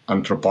Hegel,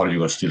 anthropology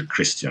was still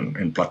Christian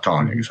and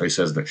Platonic. So he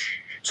says that.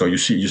 So you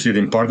see the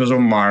importance of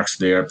Marx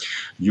there.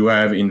 You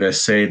have in the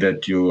essay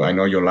that I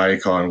know you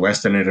like on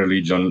Western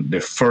Irreligion,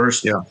 the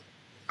first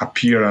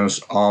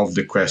appearance of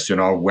the question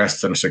of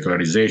Western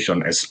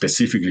secularization as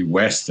specifically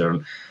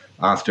Western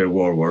after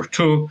World War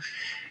II.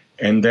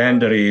 And then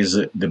there is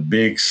the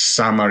big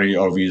summary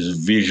of his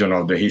vision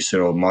of the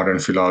history of modern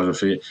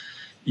philosophy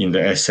in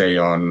the essay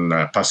on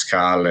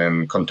Pascal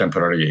and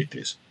contemporary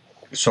atheism.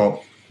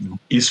 So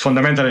his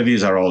fundamental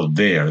ideas are all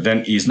there.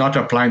 Then he's not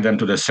applying them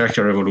to the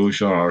sexual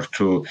revolution or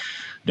to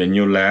the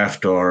new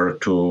left or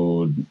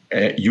to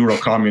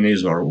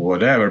Euro-communism or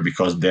whatever,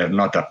 because they're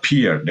not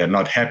appeared, they're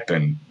not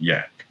happened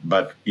yet.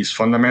 But his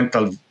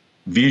fundamental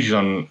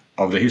vision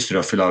of the history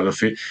of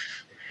philosophy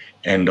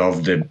and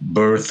of the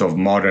birth of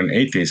modern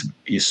atheism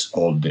is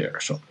all there.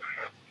 So,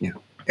 yeah,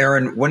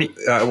 Aaron,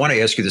 I want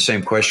to ask you the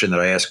same question that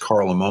I asked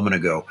Carl a moment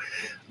ago.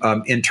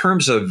 In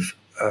terms of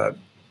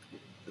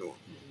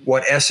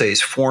what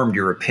essays formed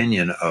your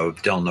opinion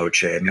of Del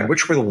Noce? I mean,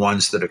 which were the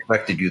ones that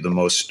affected you the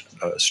most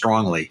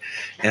strongly?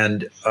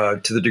 And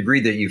to the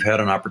degree that you've had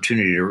an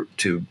opportunity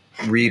to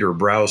read or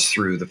browse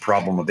through The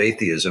Problem of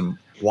Atheism,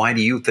 why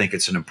do you think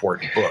it's an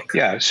important book?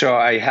 Yeah, so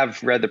I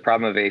have read The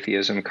Problem of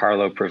Atheism.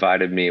 Carlo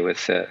provided me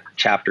with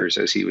chapters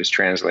as he was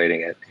translating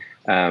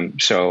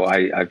it. So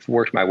I've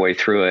worked my way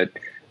through it.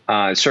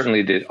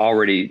 Certainly,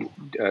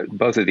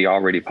 both of the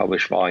already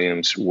published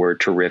volumes were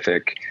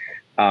terrific.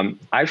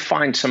 I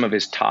find some of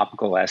his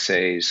topical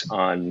essays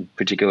on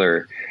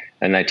particular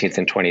 19th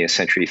and 20th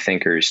century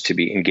thinkers to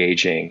be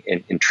engaging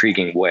in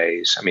intriguing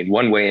ways. I mean,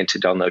 one way into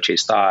Del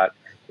Noce's thought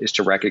is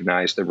to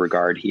recognize the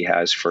regard he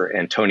has for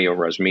Antonio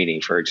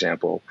Rosmini, for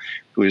example,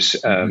 who is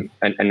a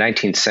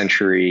 19th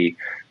century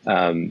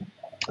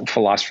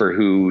philosopher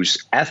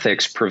whose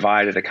ethics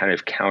provided a kind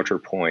of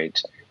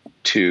counterpoint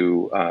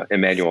to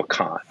Immanuel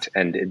Kant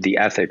and the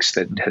ethics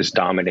that has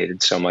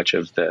dominated so much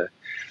of the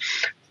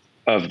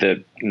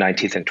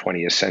 19th and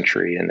 20th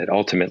century, and that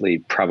ultimately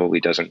probably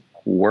doesn't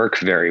work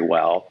very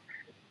well.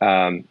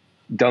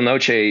 Del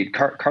Noce,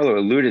 Carlo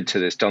alluded to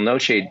this, Del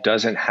Noce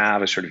doesn't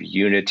have a sort of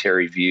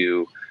unitary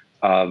view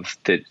of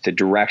the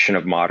direction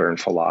of modern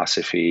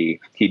philosophy.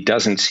 He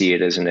doesn't see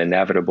it as an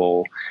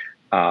inevitable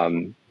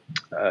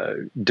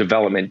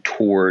development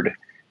toward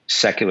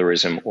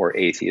secularism or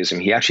atheism.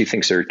 He actually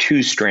thinks there are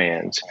two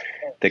strands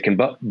that can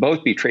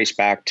both be traced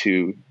back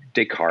to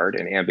Descartes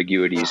and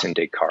ambiguities in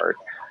Descartes.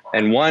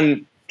 And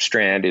one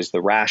strand is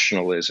the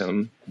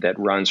rationalism that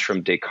runs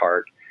from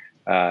Descartes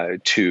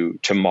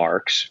to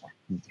Marx,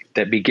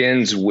 that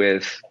begins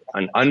with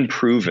an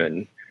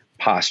unproven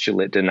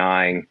postulate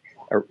denying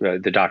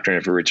the doctrine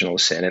of original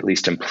sin, at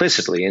least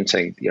implicitly, and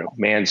saying,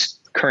 man's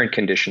current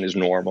condition is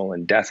normal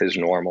and death is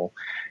normal.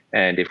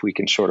 And if we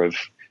can sort of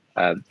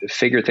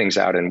figure things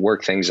out and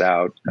work things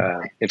out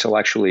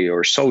intellectually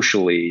or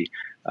socially,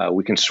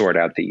 we can sort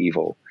out the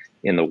evil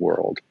in the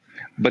world.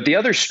 But the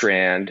other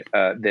strand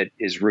that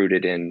is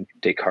rooted in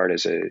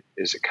Descartes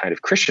as a kind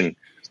of Christian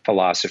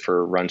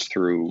philosopher runs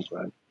through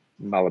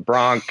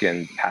Malebranche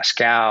and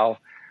Pascal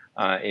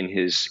in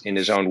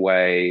his own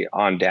way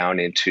on down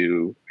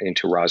into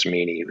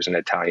Rosmini. He was an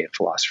Italian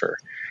philosopher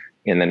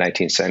in the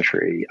 19th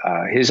century.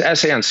 His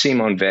essay on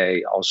Simone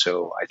Weil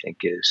also, I think,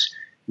 is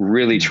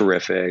really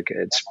terrific.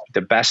 It's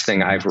the best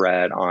thing I've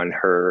read on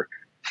her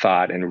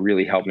thought and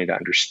really helped me to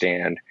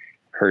understand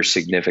her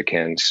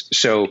significance.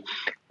 So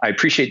I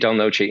appreciate Del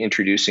Noce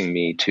introducing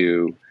me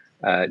to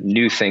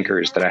new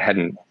thinkers that I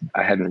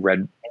hadn't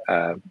read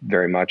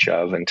very much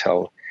of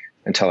until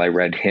I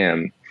read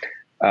him.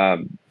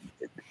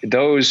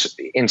 Those,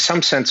 in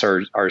some sense,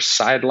 are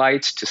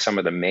sidelights to some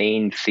of the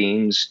main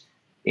themes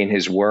in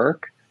his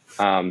work,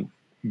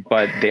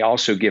 but they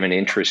also give an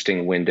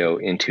interesting window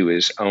into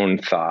his own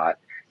thought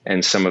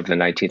and some of the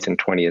 19th and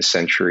 20th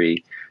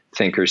century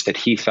thinkers that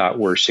he thought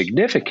were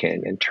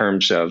significant in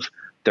terms of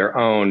their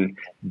own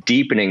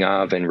deepening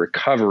of and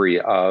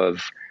recovery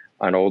of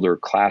an older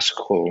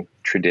classical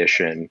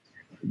tradition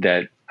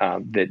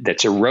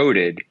that's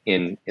eroded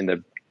in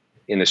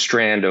the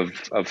strand of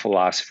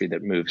philosophy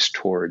that moves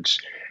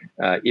towards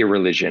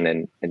irreligion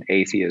and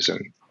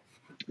atheism.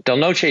 Del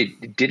Noce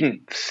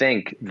didn't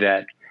think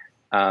that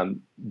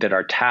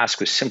our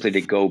task was simply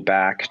to go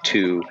back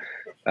to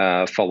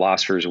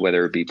philosophers,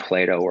 whether it be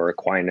Plato or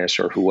Aquinas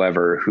or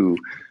whoever, who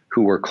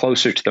were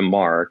closer to the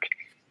mark,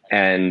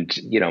 and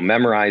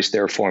memorize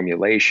their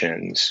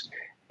formulations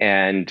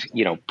and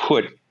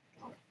put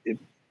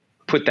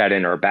that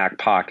in our back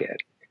pocket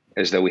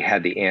as though we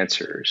had the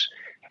answers.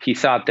 He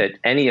thought that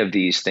any of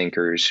these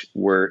thinkers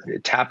were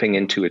tapping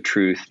into a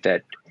truth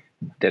that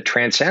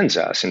transcends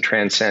us and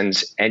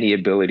transcends any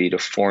ability to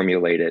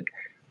formulate it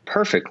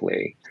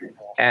perfectly.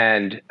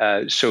 And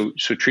so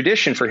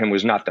tradition for him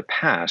was not the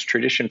past.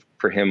 Tradition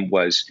for him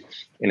was,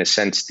 in a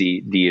sense,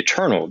 the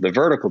eternal, the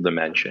vertical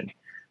dimension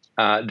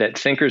that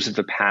thinkers of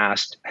the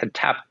past had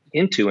tapped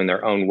into in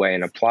their own way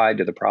and applied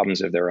to the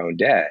problems of their own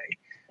day.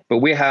 But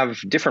we have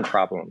different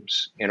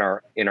problems in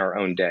our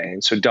own day.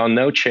 And so Del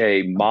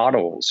Noce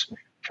models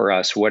for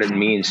us what it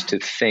means to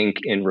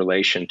think in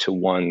relation to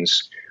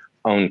one's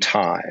own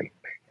time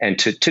and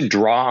to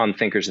draw on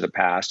thinkers of the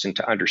past and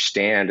to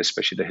understand,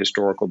 especially the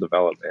historical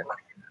development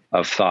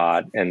of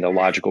thought and the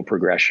logical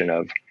progression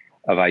of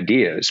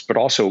ideas, but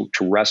also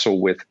to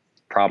wrestle with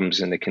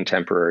problems in the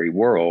contemporary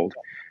world,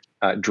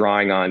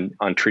 drawing on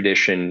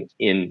tradition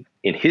in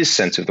his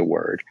sense of the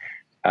word,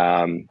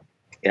 in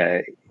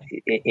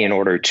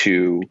order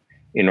to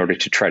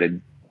try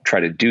to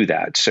do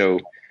that. So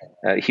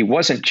he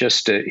wasn't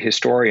just a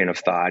historian of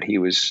thought. He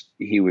was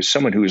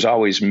someone who was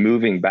always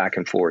moving back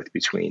and forth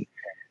between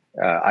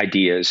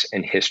ideas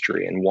and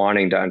history, and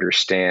wanting to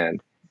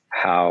understand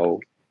how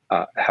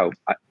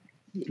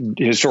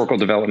historical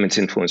developments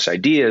influenced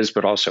ideas,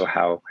 but also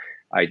how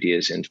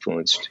ideas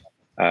influenced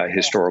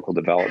historical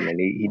development.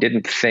 He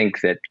didn't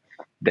think that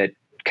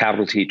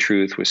capital T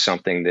truth was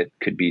something that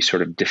could be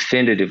sort of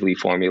definitively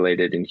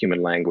formulated in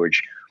human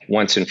language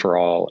once and for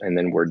all, and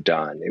then we're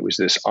done. It was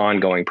this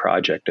ongoing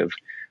project of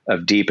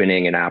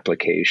deepening and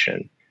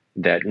application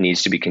that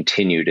needs to be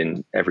continued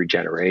in every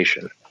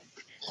generation.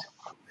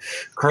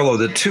 Carlo,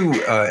 the two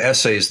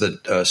essays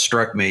that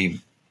struck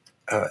me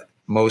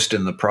most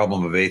in the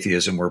Problem of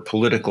Atheism were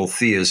Political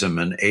Theism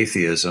and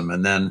Atheism,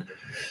 and then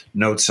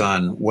notes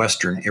on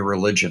Western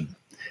Irreligion.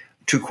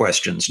 Two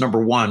questions. Number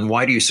one,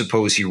 why do you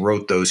suppose he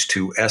wrote those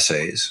two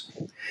essays?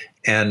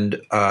 And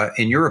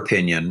in your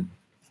opinion,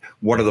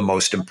 what are the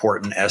most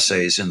important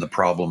essays in the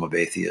Problem of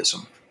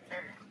Atheism?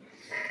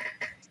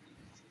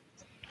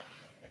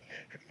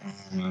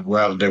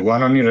 Well, the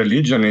one on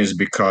irreligion is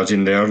because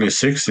in the early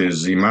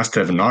 60s, he must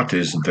have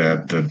noticed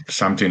that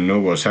something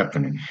new was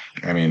happening.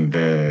 I mean,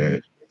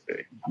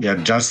 he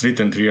had just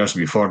written 3 years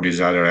before this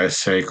other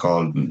essay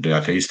called The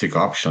Atheistic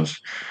Options,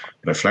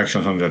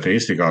 Reflections on the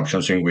Atheistic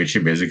Options, in which he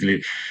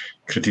basically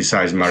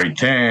criticized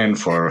Maritain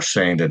for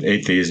saying that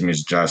atheism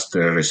is just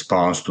a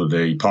response to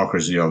the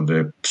hypocrisy of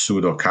the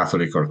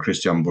pseudo-Catholic or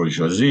Christian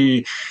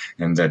bourgeoisie,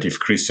 and that if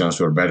Christians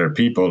were better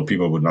people,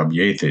 people would not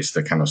be atheists.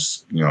 That kind of,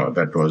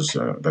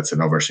 that's an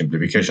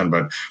oversimplification.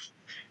 But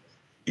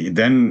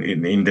then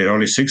in the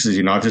early 60s,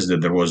 he noticed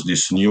that there was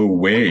this new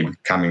wave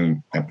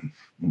coming,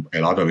 a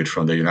lot of it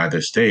from the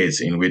United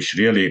States, in which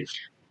really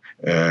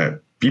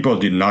people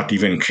did not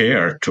even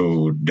care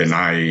to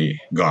deny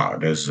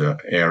God, as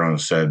Aaron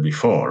said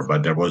before.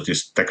 But there was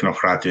this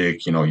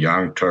technocratic,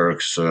 young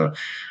Turks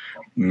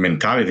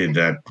mentality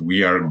that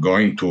we are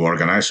going to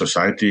organize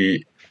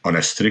society on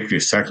a strictly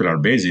secular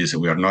basis.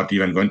 We are not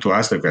even going to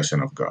ask the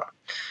question of God.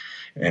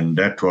 And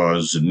that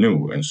was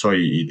new. And so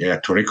he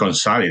had to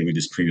reconcile it with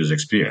his previous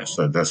experience.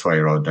 So that's why I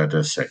wrote that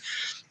essay.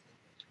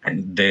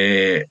 And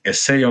the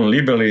essay on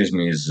liberalism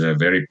is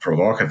very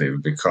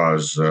provocative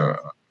because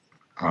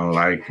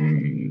unlike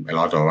a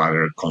lot of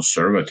other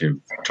conservative,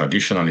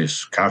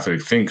 traditionalist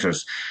Catholic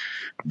thinkers,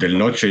 Del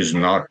Noce is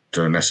not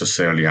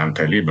necessarily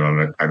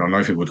anti-liberal. I don't know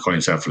if he would call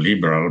himself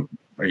liberal,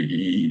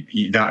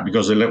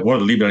 because the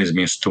word liberalism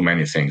means too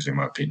many things, in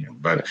my opinion.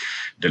 But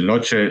Del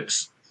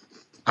Noce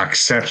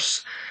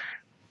accepts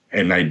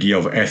an idea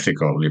of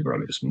ethical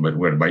liberalism, but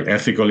whereby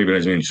ethical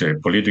liberalism is a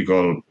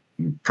political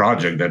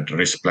project that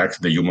respects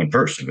the human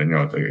person.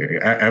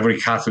 Every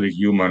Catholic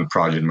human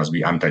project must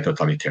be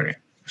anti-totalitarian.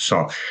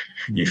 So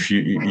if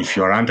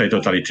you are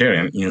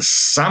anti-totalitarian, in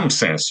some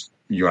sense,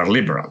 you are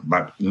liberal,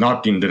 but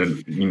not in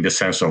the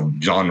sense of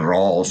John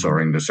Rawls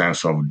or in the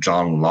sense of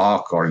John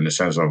Locke or in the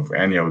sense of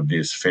any of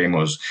these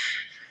famous.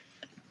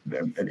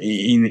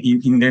 In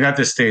the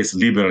United States,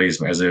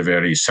 liberalism has a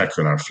very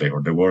secular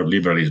flavor. The word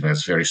liberalism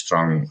has very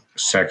strong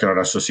secular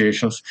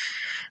associations,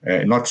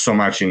 not so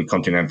much in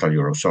continental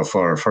Europe. So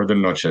for Del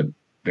Noce,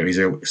 there is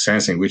a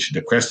sense in which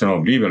the question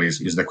of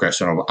liberalism is the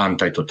question of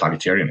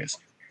anti-totalitarianism.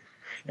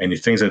 And he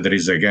thinks that there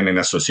is, again, an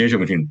association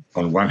between,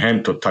 on one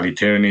hand,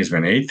 totalitarianism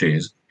and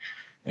atheism,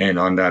 and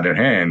on the other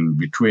hand,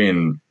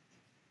 between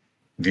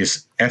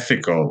this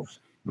ethical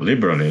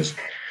liberalism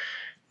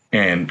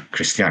and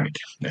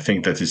Christianity. I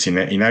think that it's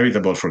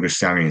inevitable for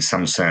Christianity, in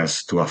some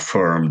sense, to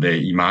affirm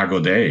the imago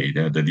Dei,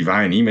 the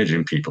divine image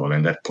in people,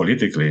 and that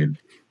politically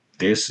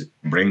this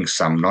brings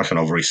some notion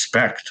of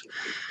respect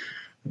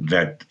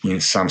that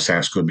in some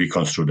sense could be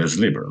construed as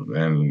liberal,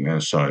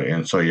 and so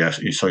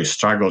he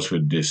struggles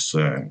with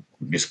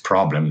this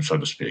problem, so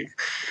to speak,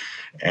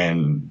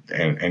 and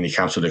he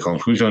comes to the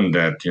conclusion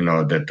that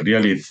that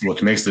really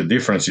what makes the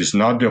difference is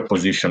not the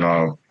opposition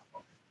of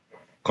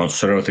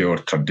conservative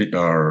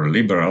or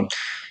liberal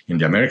in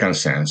the American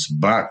sense,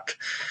 but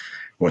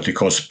what he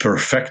calls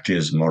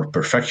perfectism or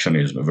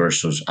perfectionism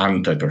versus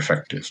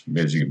anti-perfectism.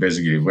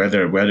 Basically,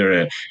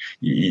 whether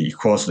he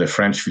quotes the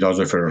French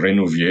philosopher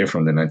Renouvier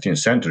from the 19th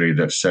century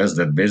that says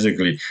that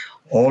basically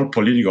all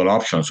political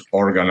options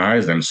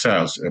organize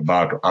themselves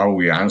about how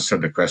we answer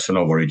the question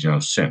of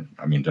original sin.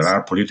 I mean, there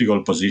are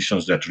political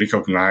positions that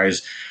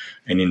recognize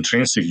an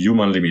intrinsic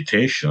human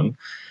limitation,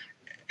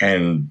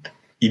 and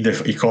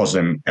he calls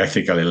them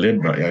ethically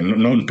liberal,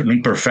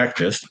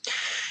 non-perfectist.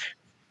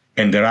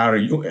 And there are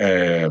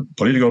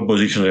political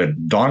positions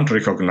that don't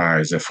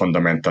recognize a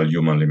fundamental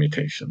human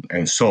limitation.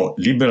 And so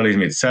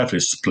liberalism itself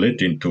is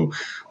split into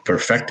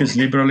perfectist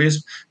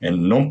liberalism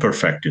and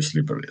non-perfectist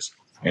liberalism.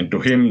 And to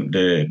him,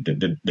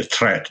 the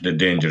threat, the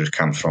danger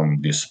comes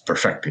from this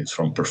perfectism,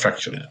 from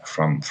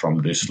perfectionism,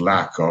 from this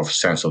lack of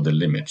sense of the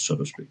limit, so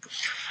to speak.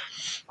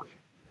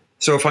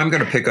 So if I'm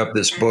going to pick up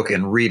this book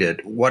and read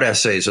it, what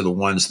essays are the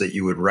ones that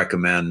you would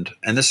recommend?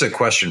 And this is a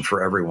question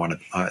for everyone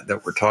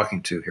that we're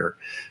talking to here.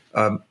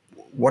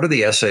 What are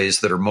the essays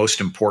that are most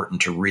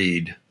important to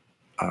read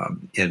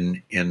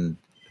in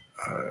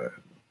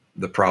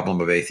the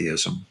Problem of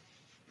Atheism?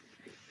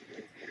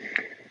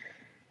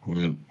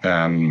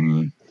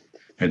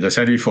 As I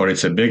said before,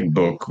 it's a big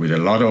book with a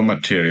lot of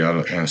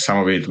material, and some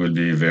of it will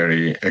be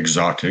very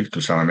exotic to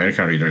some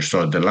American readers.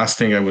 So the last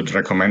thing I would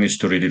recommend is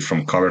to read it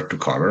from cover to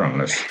cover,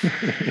 unless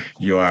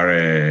you are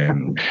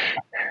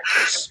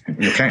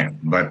you can.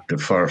 But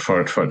for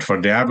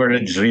the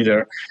average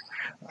reader,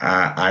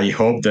 I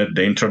hope that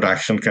the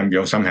introduction can be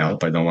of some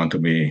help. I don't want to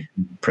be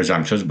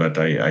presumptuous, but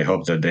I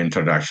hope that the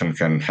introduction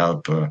can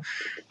help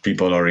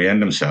people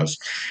orient themselves.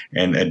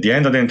 And at the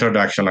end of the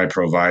introduction, I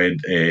provide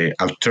an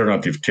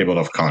alternative table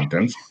of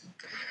contents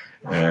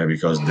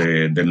because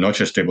the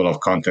Noce's table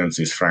of contents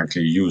is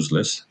frankly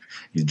useless.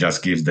 It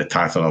just gives the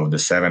title of the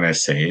 7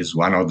 essays.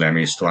 One of them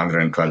is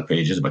 212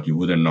 pages, but you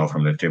wouldn't know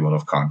from the table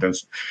of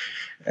contents.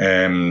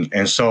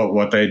 And so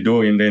what I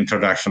do in the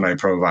introduction, I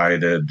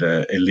provided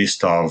a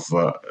list of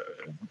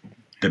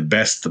the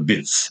best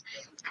bits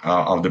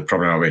of the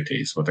Problem of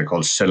Atheism, what I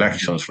call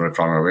selections for the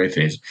Problem of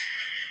Atheism.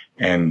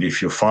 And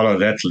if you follow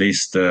that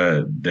list,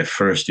 the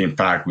first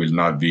impact will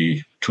not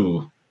be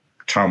too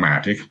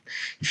traumatic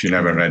if you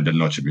never read Del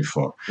Noce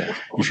before. Yeah.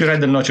 If you read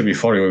Del Noce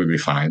before, you will be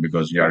fine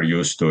because you are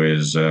used to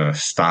his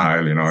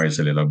style. It's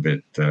a little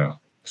bit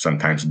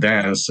sometimes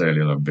dense, a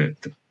little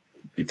bit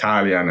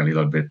Italian, a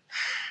little bit.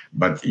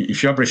 But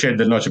if you appreciate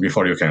Del Noce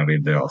before, you can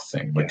read the whole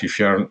thing. But if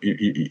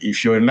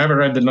you never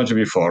read Del Noce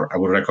before, I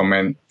would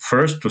recommend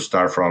first to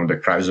start from The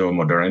Crisis of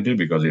Modernity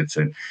because it's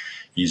an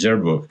easier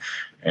book.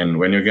 And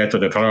when you get to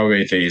the Problem of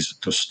Atheism,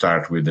 to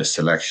start with the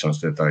selections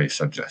that I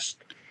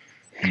suggest.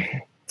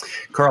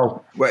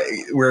 Carl,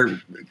 we're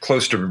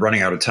close to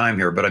running out of time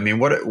here, but I mean,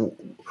 what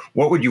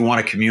would you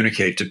want to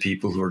communicate to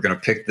people who are going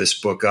to pick this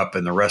book up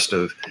and the rest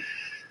of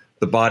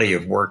the body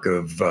of work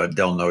of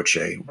Del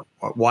Noce?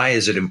 Why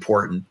is it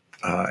important?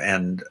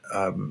 Where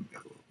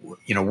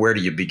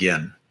do you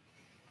begin?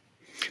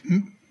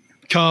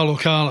 Carl or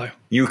Carlo?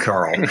 You,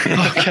 Carl.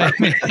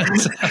 Okay.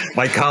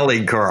 My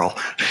colleague, Carl.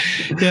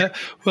 Yeah.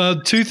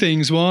 Well, two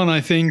things. One,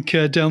 I think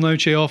Del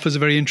Noce offers a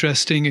very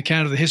interesting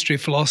account of the history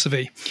of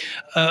philosophy.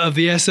 Of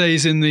the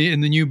essays in the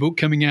new book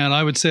coming out,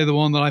 I would say the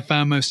one that I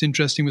found most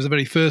interesting was the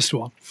very first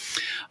one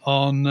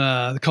on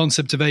the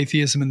concept of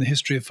atheism and the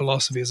history of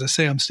philosophy. As I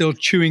say, I'm still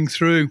chewing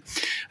through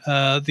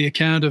the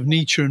account of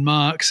Nietzsche and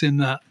Marx in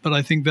that, but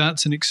I think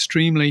that's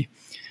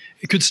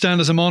it could stand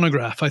as a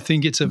monograph. I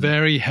think it's a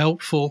very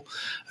helpful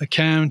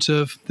account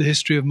of the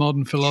history of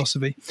modern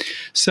philosophy.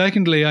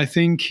 Secondly, I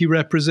think he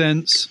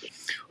represents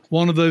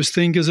one of those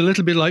thinkers a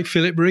little bit like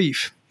Philip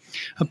Rieff,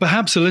 and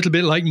perhaps a little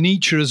bit like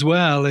Nietzsche as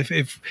well.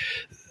 If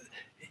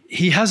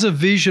he has a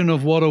vision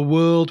of what a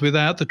world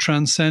without the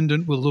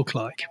transcendent will look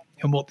like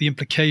and what the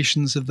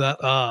implications of that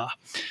are.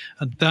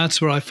 And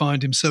that's where I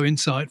find him so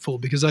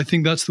insightful, because I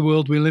think that's the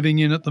world we're living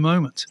in at the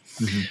moment.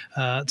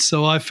 Mm-hmm.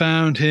 So I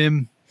found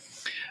him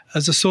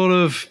as a sort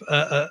of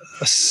a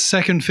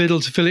second fiddle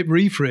to Philip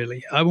Rieff,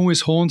 really. I'm always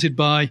haunted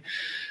by,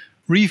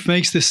 Rieff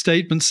makes this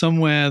statement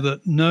somewhere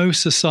that no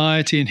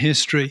society in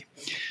history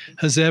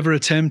has ever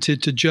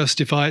attempted to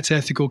justify its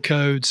ethical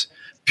codes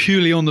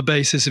purely on the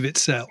basis of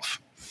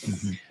itself.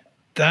 Mm-hmm.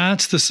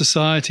 That's the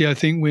society I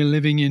think we're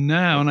living in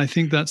now, and I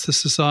think that's the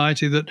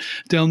society that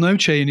Del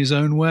Noce, in his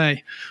own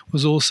way,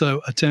 was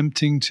also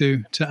attempting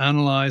to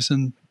analyze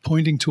and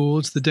pointing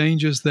towards the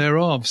dangers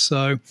thereof.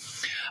 So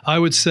I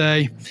would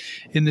say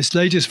in this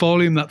latest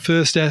volume, that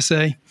first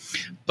essay,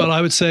 but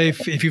I would say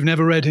if you've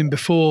never read him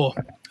before,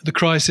 The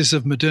Crisis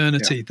of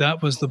Modernity,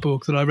 that was the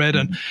book that I read.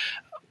 And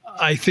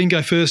I think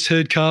I first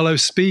heard Carlo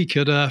speak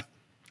at a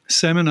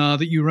seminar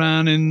that you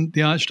ran in the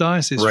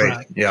Archdiocese.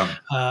 Right, yeah.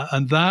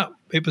 And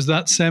it was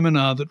that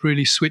seminar that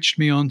really switched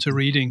me on to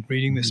reading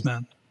this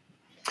man.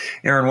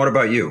 Aaron, what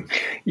about you?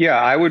 Yeah,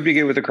 I would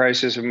begin with The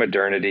Crisis of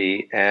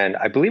Modernity, and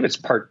I believe it's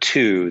part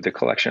 2, the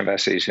collection of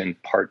essays in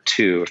part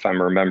 2. If I'm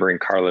remembering,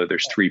 Carlo,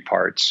 there's 3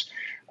 parts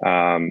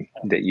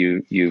that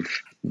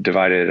you've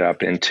divided it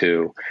up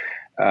into.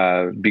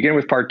 Begin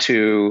with part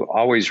 2.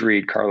 Always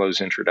read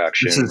Carlo's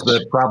introduction. This is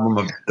the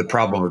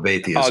problem of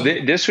atheism. Oh,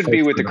 this would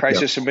be with The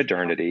Crisis of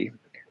Modernity.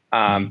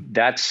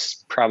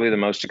 That's probably the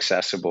most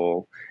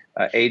accessible.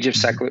 Age of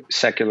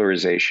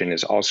Secularization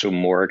is also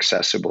more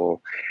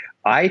accessible.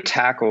 I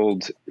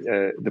tackled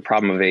the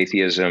problem of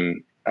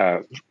atheism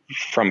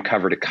from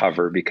cover to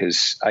cover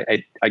because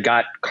I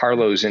got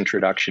Carlo's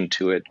introduction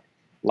to it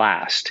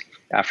last,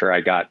 after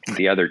I got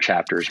the other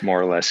chapters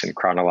more or less in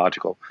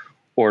chronological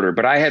order.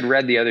 But I had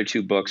read the other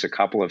 2 books a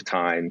couple of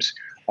times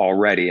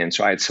already, and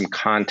so I had some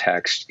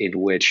context in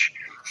which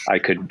I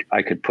could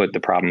put the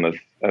problem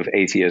of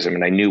atheism,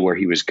 and I knew where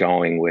he was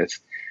going with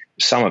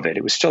some of it.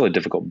 It was still a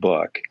difficult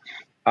book.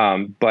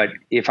 But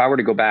if I were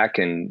to go back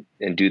and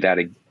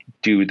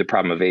do the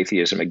problem of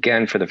atheism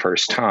again for the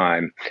first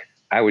time,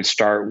 I would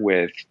start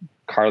with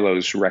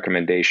Carlo's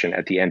recommendation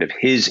at the end of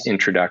his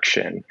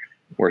introduction,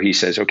 where he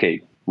says,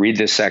 okay, read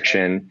this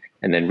section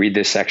and then read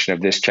this section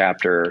of this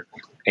chapter.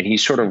 And he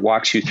sort of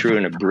walks you through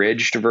an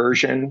abridged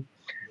version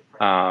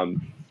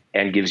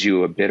and gives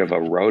you a bit of a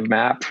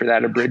roadmap for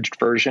that abridged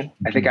version.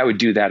 I think I would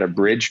do that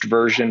abridged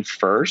version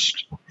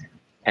first.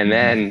 And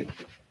then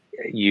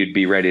you'd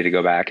be ready to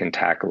go back and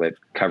tackle it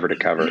cover to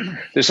cover.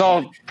 This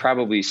all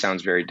probably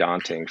sounds very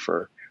daunting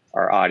for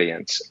our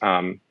audience.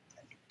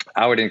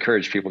 I would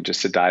encourage people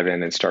just to dive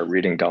in and start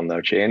reading Del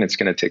Noce, and it's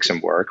going to take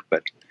some work,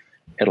 but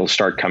it'll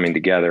start coming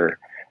together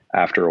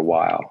after a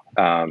while.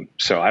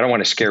 So I don't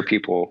want to scare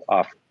people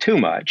off too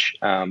much,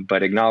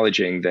 but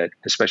acknowledging that,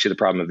 especially the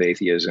Problem of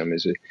Atheism,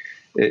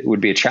 it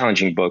would be a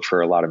challenging book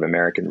for a lot of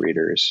American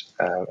readers.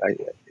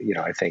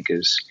 I think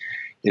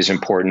is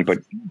important. But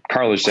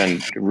Carlo's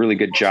done a really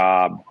good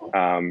job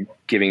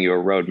giving you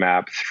a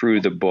roadmap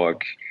through the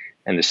book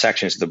and the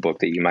sections of the book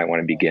that you might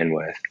want to begin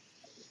with.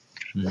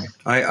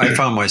 I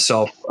found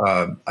myself,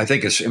 I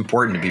think it's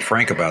important to be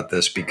frank about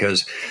this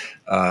because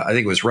I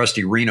think it was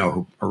Rusty Reno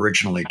who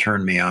originally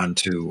turned me on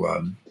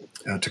to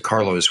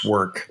Carlo's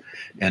work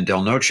and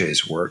Del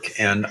Noce's work.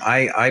 And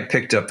I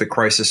picked up The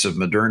Crisis of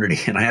Modernity,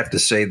 and I have to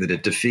say that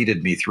it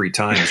defeated me 3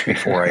 times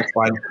before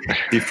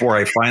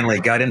I finally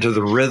got into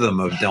the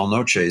rhythm of Del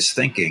Noce's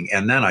thinking.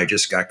 And then I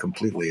just got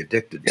completely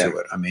addicted to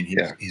it. I mean,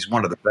 he's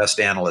one of the best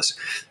analysts.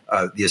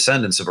 The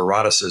Ascendance of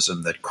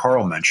Eroticism that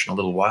Carl mentioned a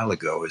little while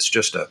ago is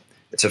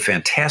it's a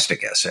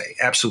fantastic essay,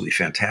 absolutely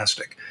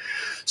fantastic.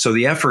 So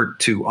the effort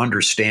to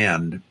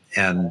understand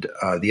and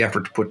the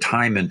effort to put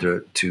time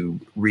into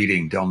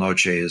reading Del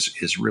Noce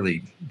is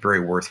really very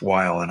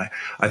worthwhile. And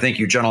I think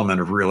you gentlemen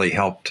have really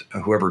helped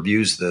whoever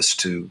views this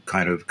to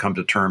kind of come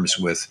to terms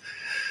with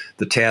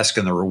the task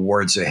and the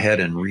rewards ahead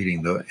in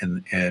reading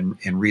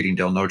reading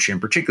Del Noce, and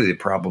particularly the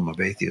Problem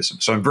of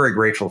Atheism. So I'm very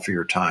grateful for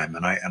your time,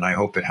 and I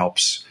hope it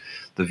helps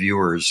the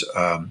viewers,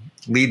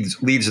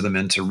 leads them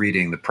into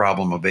reading The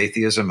Problem of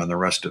Atheism and the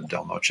rest of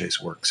Del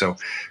Noce's work. So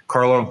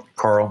Carlo,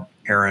 Carl,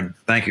 Aaron,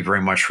 thank you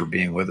very much for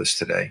being with us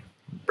today.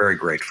 Very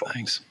grateful.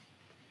 Thanks.